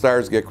did the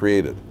stars get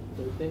created?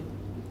 Third day.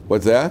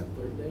 What's that?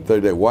 Third day.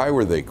 Third day. Why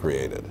were they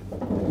created?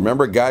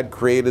 Remember, God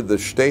created the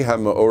Shtei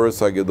HaMe'oros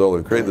HaGedol,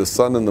 and created the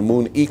sun and the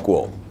moon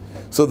equal.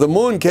 So the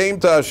moon came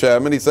to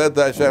Hashem, and he said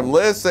to Hashem,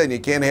 listen, you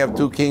can't have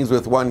two kings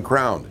with one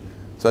crown.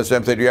 So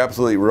Hashem said, you're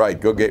absolutely right.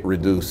 Go get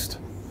reduced.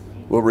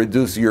 We'll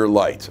reduce your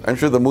light. I'm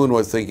sure the moon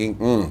was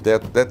thinking,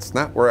 that's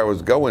not where I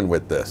was going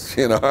with this.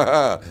 You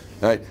know,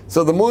 right?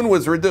 So the moon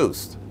was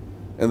reduced.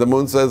 And the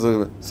moon says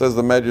the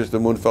Medrash, the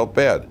moon felt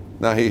bad.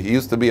 Now he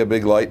used to be a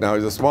big light, now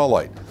he's a small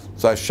light.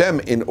 So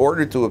Hashem, in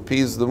order to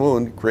appease the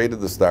moon, created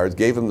the stars,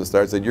 gave him the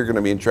stars, said, you're going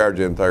to be in charge of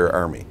the entire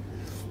army.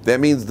 That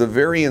means the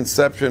very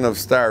inception of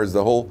stars,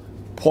 the whole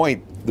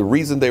point, the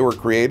reason they were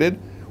created,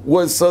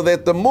 was so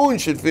that the moon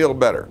should feel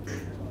better.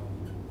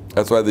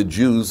 That's why the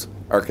Jews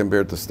are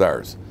compared to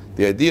stars.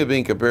 The idea of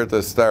being compared to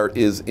a star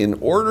is in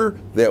order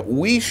that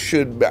we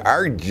should,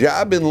 our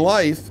job in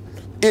life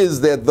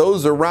is that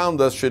those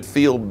around us should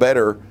feel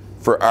better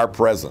for our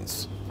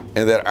presence.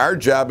 And that our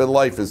job in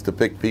life is to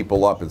pick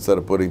people up instead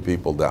of putting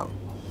people down.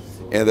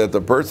 And that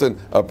a person,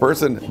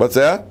 what's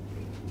that?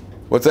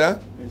 What's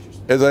that?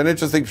 It's an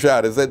interesting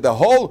shot. Is that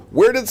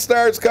where did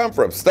stars come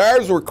from?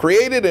 Stars were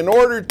created in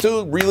order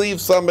to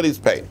relieve somebody's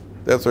pain.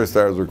 That's where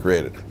stars were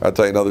created. I'll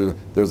tell you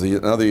there's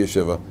another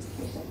yeshiva.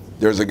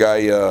 There's a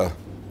guy, where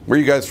are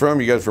you guys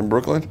from? You guys from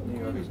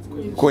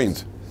Brooklyn?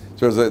 Queens.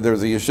 So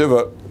there's a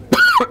yeshiva,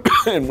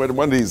 and one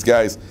of these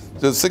guys,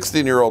 there's a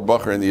 16-year-old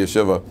bacher in the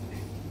yeshiva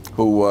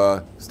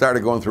who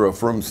started going through a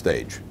frum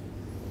stage.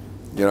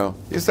 You know,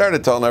 he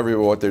started telling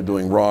everyone what they're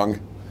doing wrong.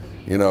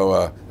 You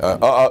know,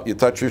 you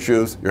touch your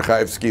shoes, you're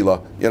chayiv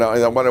skila. You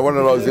know, one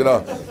of those, you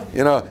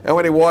know. And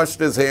when he washed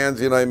his hands,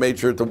 you know, he made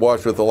sure to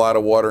wash with a lot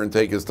of water and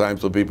take his time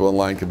so people in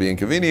line could be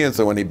inconvenienced.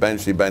 And when he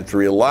benched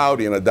real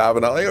loud, you know,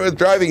 davening. He was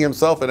driving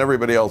himself and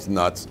everybody else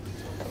nuts.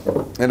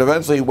 And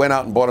eventually he went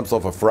out and bought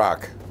himself a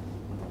frock.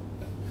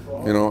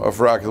 You know, a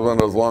frock is one of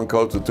those long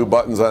coats with 2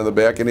 buttons on the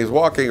back, and he's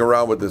walking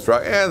around with this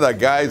frock, and the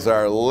guys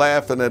are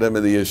laughing at him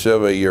in the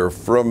yeshiva. You're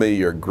frummy,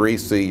 you're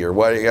greasy, you're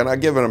what, and I'm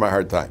giving him a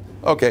hard time.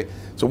 Okay,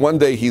 so one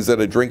day he's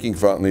at a drinking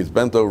fountain, he's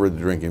bent over at the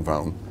drinking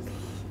fountain,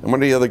 and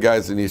one of the other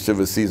guys in the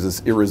yeshiva sees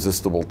this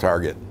irresistible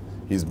target.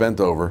 He's bent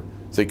over,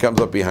 so he comes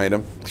up behind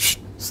him,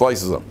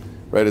 slices him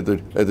right at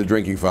the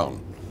drinking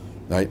fountain,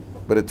 right?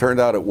 But it turned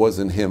out it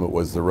wasn't him, it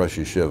was the Rosh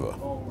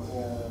Yeshiva.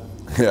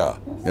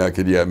 Yeah,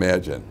 could you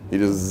imagine? He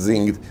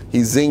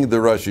zinged the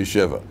Rosh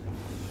Yeshiva.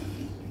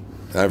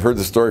 And I've heard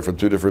the story from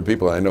 2 different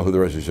people, and I know who the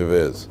Rosh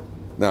Yeshiva is.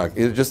 Now,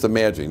 just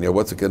imagine, you know,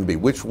 what's it going to be?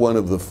 Which one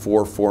of the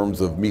 4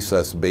 forms of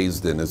Misas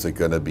Beis Din is it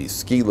going to be?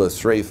 Skila,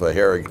 Sreifa,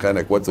 Hereg,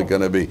 Chenek, what's it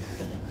going to be?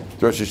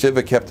 The Rosh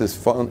Yeshiva kept his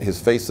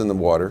face in the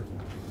water,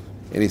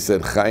 and he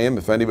said, Chaim,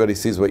 if anybody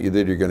sees what you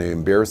did, you're going to be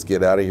embarrassed.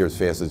 Get out of here as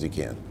fast as you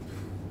can.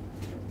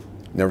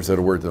 Never said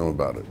a word to him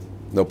about it.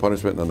 No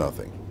punishment, no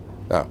nothing.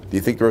 Now, do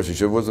you think the Rosh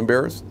Yeshiva was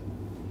embarrassed?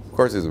 Of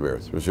course he's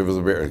embarrassed. Rosh Yeshiva was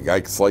embarrassed. A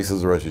guy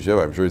slices the Rosh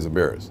Yeshiva, I'm sure he's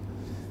embarrassed.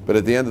 But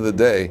at the end of the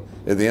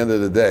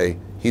day,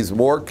 he's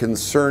more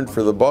concerned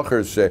for the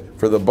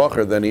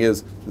bacher than he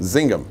is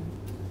zing him.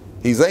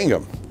 He zang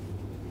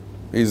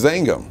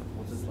him.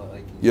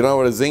 You know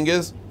what a zing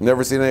is?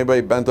 Never seen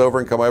anybody bent over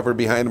and come over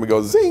behind him and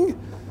go zing?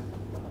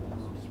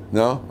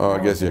 No? Oh, I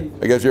guess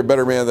you're a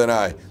better man than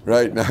I,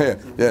 right?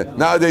 Yeah.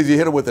 Nowadays you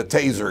hit him with a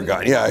taser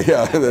gun.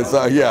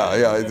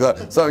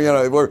 So you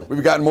know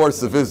we've gotten more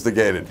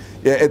sophisticated.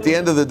 Yeah. At the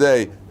end of the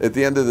day,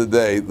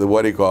 the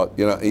what do you call it?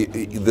 You know,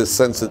 the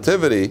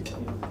sensitivity.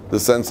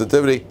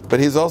 But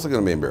he's also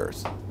going to be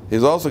embarrassed.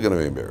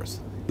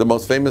 The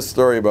most famous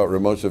story about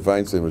Moshe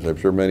Feinstein, which I'm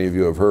sure many of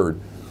you have heard,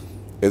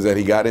 is that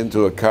he got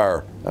into a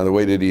car on the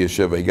way to the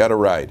yeshiva. He got a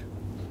ride.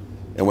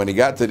 And when he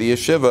got to the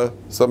yeshiva,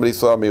 somebody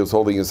saw him, he was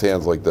holding his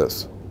hands like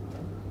this.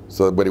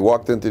 So when he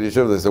walked into the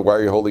yeshiva, they said, why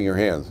are you holding your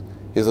hands?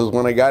 He says,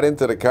 when I got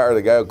into the car,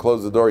 the guy who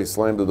closed the door, he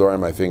slammed the door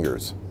on my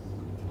fingers.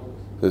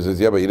 He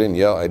says, yeah, but you didn't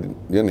yell. You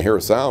didn't hear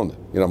a sound.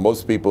 You know,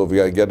 most people, if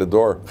you get a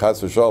door,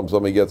 chas v'shalom,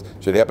 somebody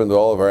should happen to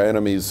all of our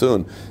enemies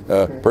soon.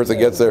 Person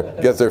gets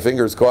their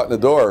fingers caught in the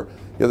door,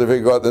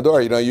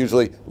 you know,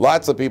 usually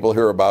lots of people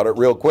hear about it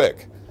real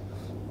quick.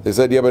 They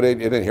said, yeah, but you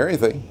didn't hear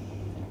anything.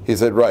 He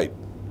said, right.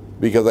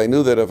 Because I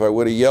knew that if I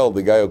would have yelled,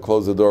 the guy who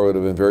closed the door would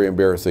have been very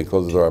embarrassed. He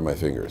closed the door on my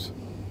fingers.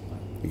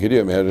 Could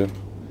you imagine?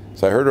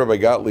 So I heard Rabbi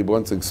Gottlieb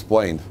once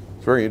explained.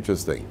 It's very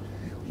interesting.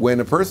 When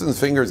a person's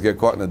fingers get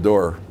caught in a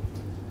door,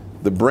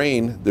 the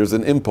brain, there's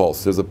an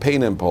impulse, there's a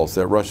pain impulse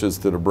that rushes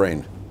to the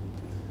brain.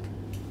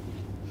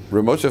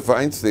 Moshe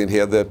Feinstein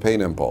had that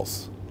pain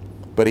impulse.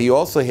 But he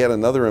also had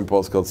another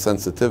impulse called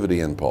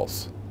sensitivity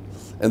impulse.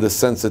 And the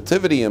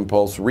sensitivity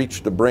impulse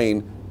reached the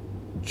brain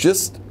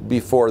just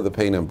before the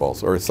pain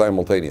impulse, or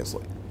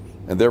simultaneously.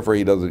 and therefore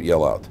he doesn't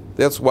yell out.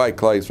 That's why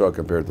Klal Yisrael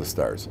compared to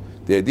stars.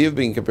 The idea of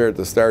being compared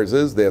to stars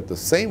is that the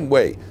same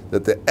way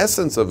that the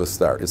essence of a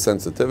star is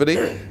sensitivity,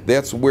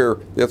 that's where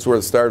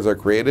the stars are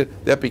created.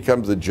 That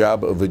becomes the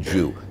job of a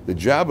Jew. The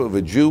job of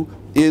a Jew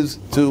is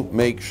to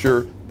make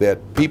sure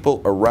that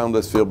people around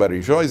us feel better.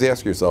 You should always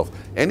ask yourself,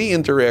 any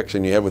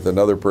interaction you have with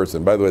another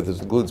person, by the way, this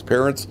includes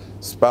parents,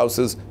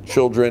 spouses,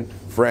 children,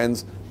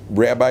 friends,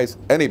 rabbis,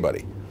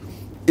 anybody.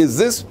 Is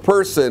this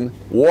person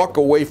walk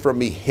away from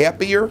me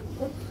happier,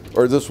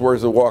 or is this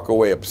person walk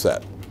away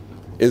upset?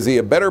 Is he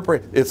a better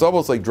person? It's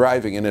almost like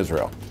driving in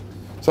Israel.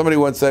 Somebody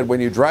once said, when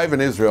you drive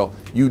in Israel,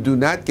 you do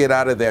not get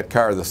out of that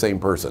car the same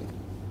person.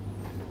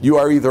 You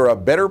are either a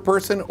better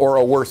person or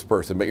a worse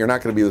person, but you're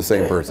not going to be the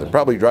same person.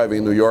 Probably driving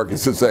in New York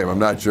is the same, I'm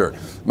not sure.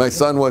 My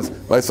son went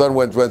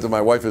to, my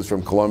wife is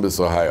from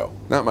Columbus, Ohio.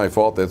 Not my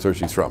fault, that's where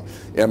she's from.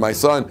 And my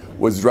son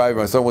was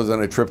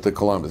on a trip to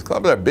Columbus.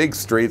 Columbus are big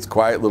streets,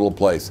 quiet little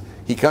place.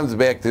 He comes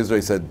back to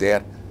Israel, he said,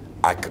 Dad,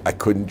 I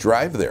couldn't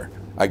drive there.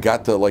 I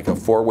got to like a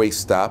 4-way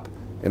stop,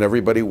 and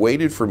everybody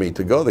waited for me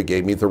to go. They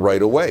gave me the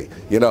right of way,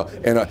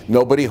 and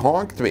nobody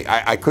honked me.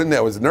 I couldn't. I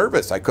was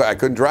nervous. I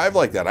couldn't drive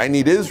like that. I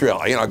need Israel,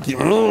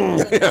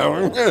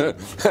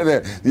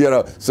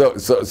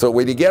 So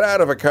when you get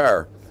out of a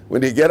car,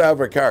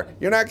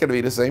 you're not going to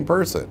be the same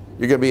person.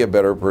 You're going to be a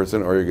better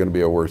person, or you're going to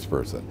be a worse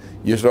person.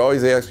 You should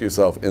always ask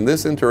yourself, in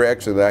this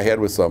interaction that I had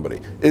with somebody,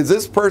 is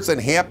this person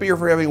happier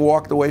for having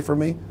walked away from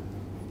me?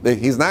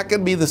 He's not going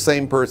to be the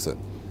same person.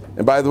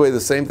 And by the way, the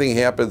same thing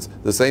happens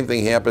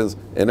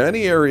in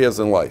any areas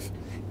in life.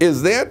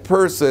 Is that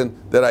person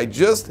that I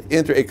just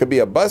it could be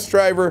a bus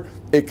driver,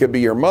 it could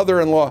be your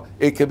mother-in-law,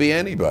 it could be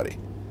anybody.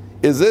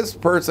 Is this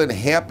person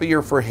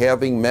happier for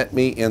having met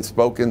me and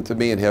spoken to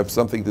me and have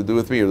something to do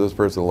with me, or is this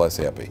person less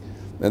happy?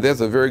 And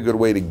that's a very good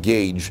way to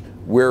gauge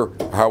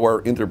how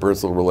our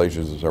interpersonal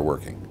relationships are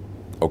working.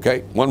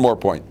 Okay, one more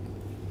point.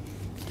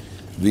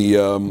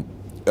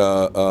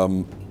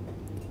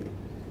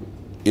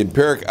 In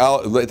Perik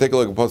Aleph, take a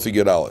look at Pasuk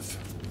Yud Aleph.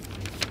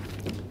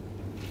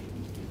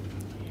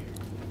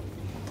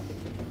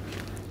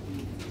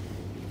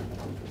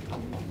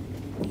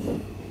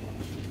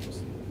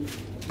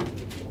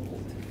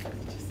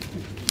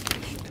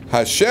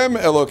 Hashem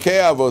Elokei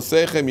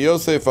Avosechem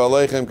Yosef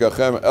Aleichem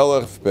Kachem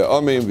Elef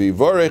Be'amim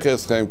V'Yivorech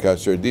Eschem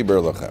Kasher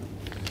Diber Lachem.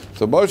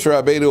 So Moshe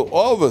Rabbeinu,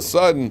 all of a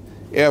sudden,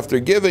 after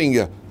giving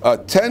 10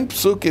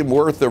 psukim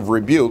worth of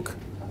rebuke,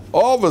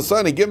 all of a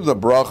sudden he gives a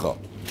bracha.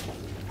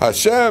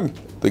 Hashem,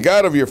 the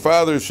God of your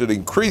fathers, should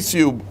increase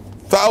you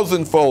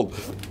 1,000-fold.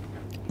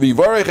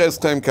 V'Yivorech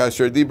Eschem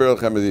Kasher Diber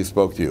Lachem, as he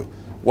spoke to you.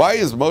 Why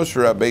is Moshe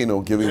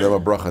Rabbeinu giving them a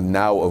bracha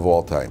now of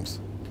all times?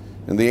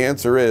 And the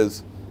answer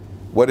is,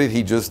 what did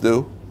he just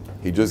do?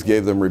 He just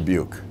gave them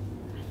rebuke.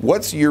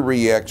 What's your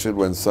reaction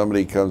when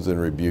somebody comes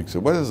and rebukes you?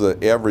 What is the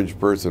average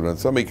person when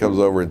somebody comes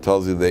over and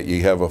tells you that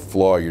you have a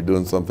flaw, you're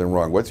doing something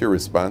wrong? What's your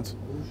response?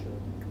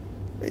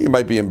 You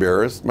might be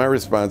embarrassed. My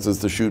response is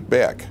to shoot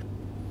back.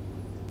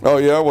 Oh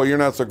yeah, well you're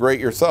not so great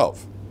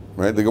yourself.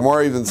 Right? The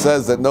Gemara even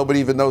says that nobody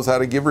even knows how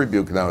to give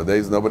rebuke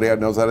nowadays. Nobody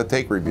knows how to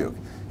take rebuke.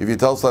 If you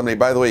tell somebody,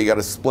 by the way, you got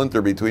a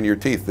splinter between your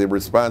teeth, the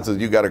response is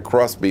you got a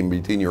crossbeam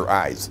between your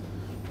eyes.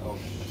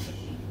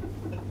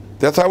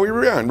 That's how we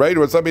react, right?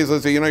 When somebody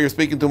says, you're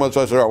speaking too much,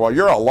 well,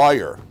 you're a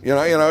liar.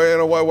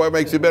 What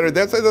makes you better?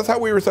 That's how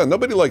we respond.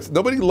 Nobody likes.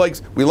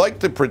 We like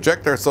to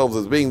project ourselves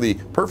as being the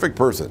perfect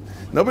person.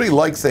 Nobody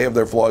likes to have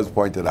their flaws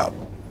pointed out.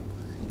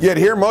 Yet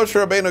here Moshe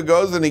Rabbeinu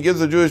goes and he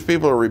gives the Jewish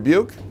people a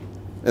rebuke.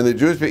 And the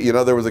Jewish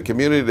people, there was a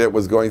community that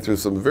was going through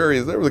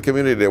there was a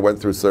community that went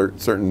through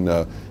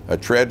certain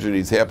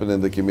tragedies happened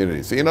in the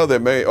community. So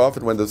that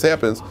often when this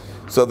happens,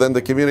 so then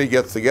the community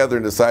gets together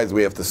and decides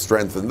we have to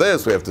strengthen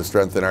this, we have to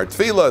strengthen our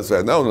tefillah.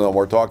 So no,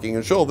 we're talking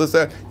in shul, this,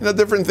 that,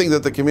 different things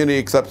that the community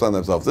accepts on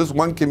themselves. This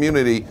one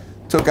community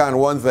took on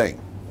one thing.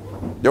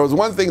 There was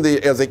one thing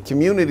as a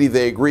community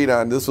they agreed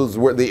on, this was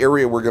the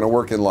area we're going to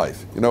work in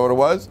life. You know what it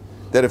was?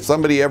 That if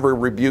somebody ever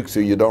rebukes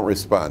you, you don't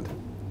respond.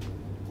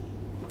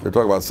 They're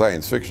talking about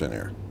science fiction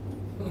here.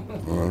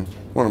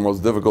 One of the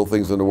most difficult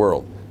things in the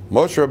world.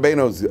 Moshe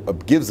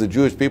Rabbeinu gives the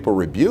Jewish people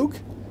rebuke,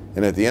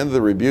 and at the end of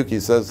the rebuke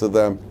he says to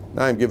them,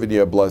 now I'm giving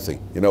you a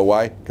blessing. You know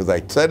why? Because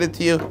I said it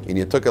to you, and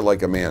you took it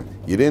like a man.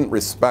 You didn't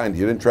respond.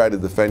 You didn't try to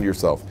defend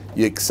yourself.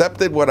 You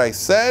accepted what I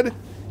said,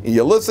 and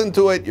you listened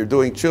to it. You're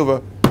doing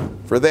tshuva.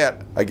 For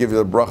that, I give you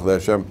the bracha that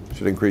Hashem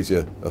should increase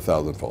you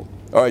 1,000-fold.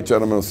 All right,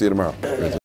 gentlemen, we'll see you tomorrow.